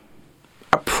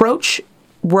 Approach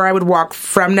where I would walk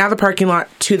from now the parking lot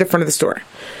to the front of the store.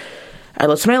 I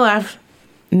look to my left,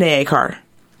 nay car.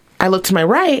 I look to my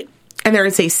right, and there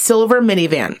is a silver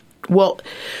minivan. Well,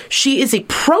 she is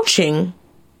approaching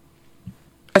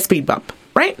a speed bump,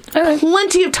 right? Okay.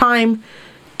 Plenty of time.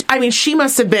 I mean, she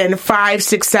must have been 5,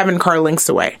 6, 7 car lengths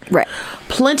away. Right.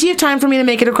 Plenty of time for me to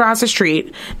make it across the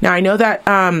street. Now, I know that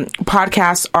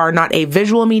podcasts are not a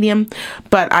visual medium,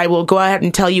 but I will go ahead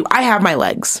and tell you, I have my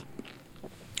legs.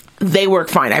 They work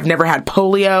fine. I've never had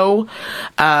polio.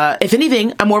 If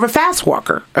anything, I'm more of a fast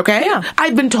walker, okay? Yeah.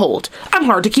 I've been told I'm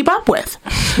hard to keep up with.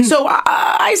 So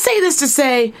I say this to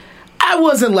say I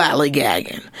wasn't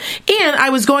lollygagging. And I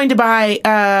was going to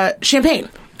buy champagne.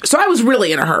 So I was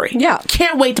really in a hurry. Yeah.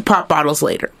 Can't wait to pop bottles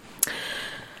later.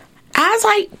 As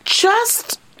I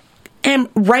just am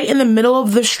right in the middle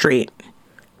of the street,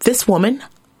 this woman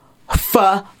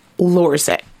floors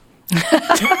it.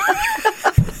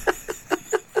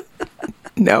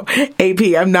 No, AP,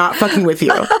 I'm not fucking with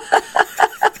you.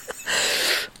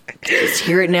 Just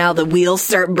hear it now. The wheels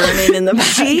start burning in the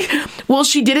back.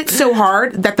 She did it so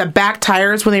hard that the back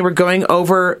tires, when they were going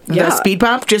over the speed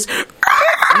bump, just...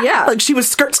 Yeah. Like she was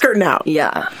skirting out.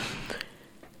 Yeah.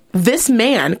 This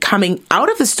man coming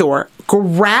out of the store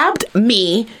grabbed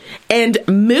me and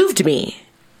moved me.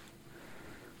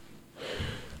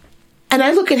 And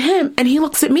I look at him and he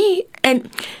looks at me and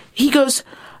he goes,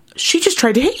 she just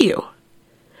tried to hit you.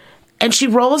 And she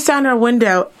rolls down her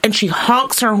window and she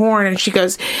honks her horn and she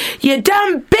goes, you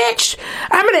dumb bitch,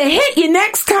 I'm going to hit you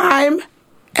next time.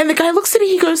 And the guy looks at me,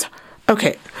 he goes,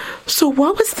 okay, so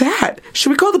what was that?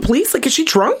 Should we call the police? Like, is she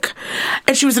drunk?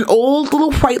 And she was an old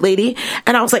little white lady.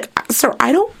 And I was like, sir,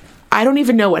 I don't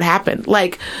even know what happened.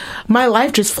 Like, my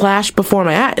life just flashed before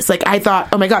my eyes. Like, I thought,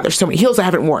 oh my God, there's so many heels I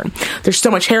haven't worn. There's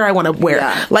so much hair I want to wear.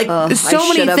 Yeah. Like, so many things.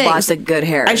 I should have bought the good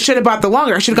hair. I should have bought the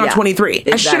longer. I should have gone 23.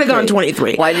 Exactly. I should have gone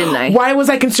 23. Why didn't I? Why was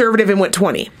I conservative and went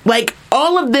 20? Like,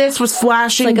 all of this was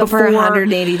flashing like before. Like over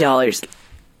 $180.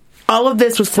 All of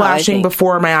this was flashing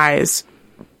before my eyes.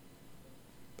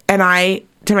 And I,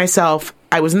 to myself,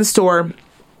 I was in the store,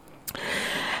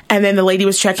 and then the lady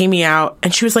was checking me out,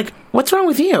 and she was like, what's wrong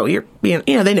with you? You're being,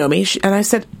 they know me. And I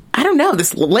said, I don't know.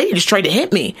 This lady just tried to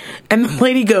hit me. And the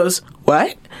lady goes,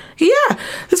 what? Yeah,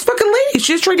 this fucking lady,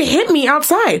 she just tried to hit me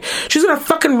outside. She's going to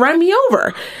fucking run me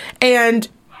over. And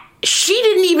she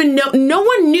didn't even know. No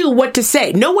one knew what to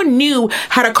say. No one knew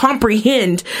how to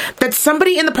comprehend that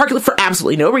somebody in the parking lot for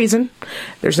absolutely no reason.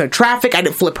 There's no traffic. I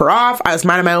didn't flip her off. I was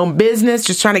minding my own business,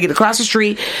 just trying to get across the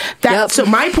street. So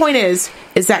my point is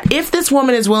that if this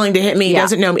woman is willing to hit me,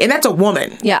 doesn't know me, and that's a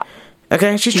woman. Yeah.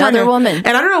 Okay, she's trying to. Woman.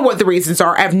 And I don't know what the reasons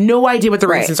are. I have no idea what the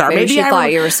reasons are. Maybe she thought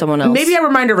you were someone else. Maybe I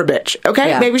remind her of a bitch.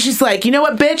 Okay, maybe she's like, you know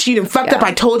what, bitch, you done fucked up.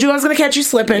 I told you I was going to catch you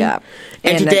slipping. Yeah.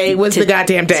 And today was the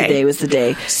goddamn day. Today was the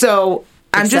day. So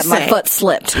I'm just saying. My foot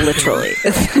slipped, literally.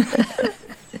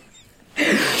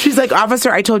 She's like,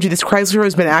 officer, I told you this Chrysler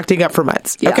has been acting up for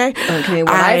months. Yeah. Okay. When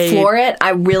I floor it,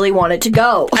 I really want it to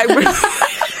go.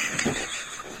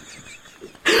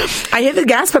 I hit the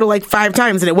gas pedal like 5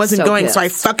 times and it wasn't going, so I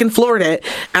fucking floored it,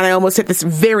 and I almost hit this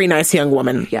very nice young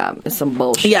woman. Yeah, it's some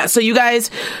bullshit. Yeah, so you guys,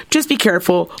 just be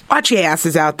careful. Watch your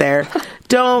asses out there.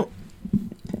 Don't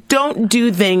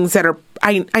do things that are.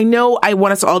 I know I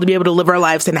want us all to be able to live our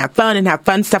lives and have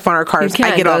fun stuff on our cars.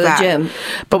 I get all that, gym,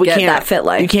 but we can't that fit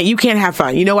life. You can't have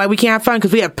fun. You know why we can't have fun?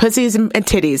 Because we have pussies and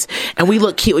titties, and we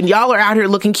look cute, and y'all are out here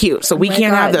looking cute, so we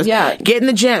can't have those. Yeah, get in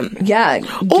the gym. Yeah,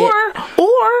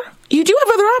 or you do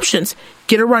have other options.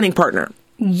 Get a running partner.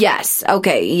 Yes.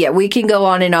 Okay. Yeah, we can go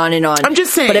on and on and on. I'm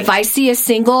just saying. But if I see a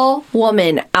single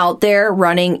woman out there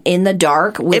running in the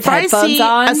dark with headphones on. If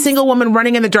I see a single woman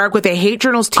running in the dark with a Hate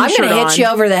Journals t-shirt on. I'm going to hit you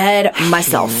over the head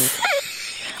myself.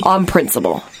 On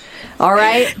principle. All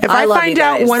right. If I find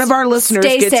out one of our listeners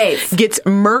gets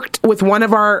murked with one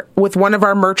of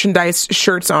our merchandise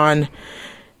shirts on,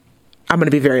 I'm going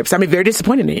to be very upset. I'm going to be very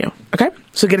disappointed in you. Okay?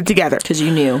 So get it together. Because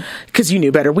you knew. Because you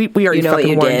knew better. We already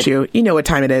fucking warned you. You know what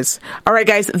time it is. All right,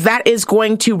 guys. That is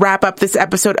going to wrap up this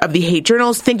episode of the Hate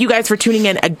Journals. Thank you guys for tuning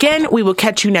in again. We will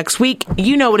catch you next week.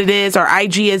 You know what it is. Our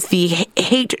IG is the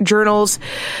Hate Journals.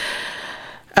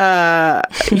 You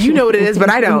know what it is, but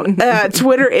I don't.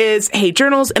 Twitter is Hate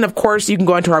Journals. And of course, you can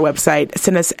go onto our website,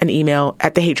 send us an email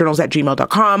at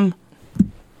thehatejournals@gmail.com.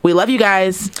 We love you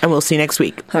guys, and we'll see you next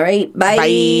week. All right. Bye.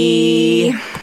 Bye.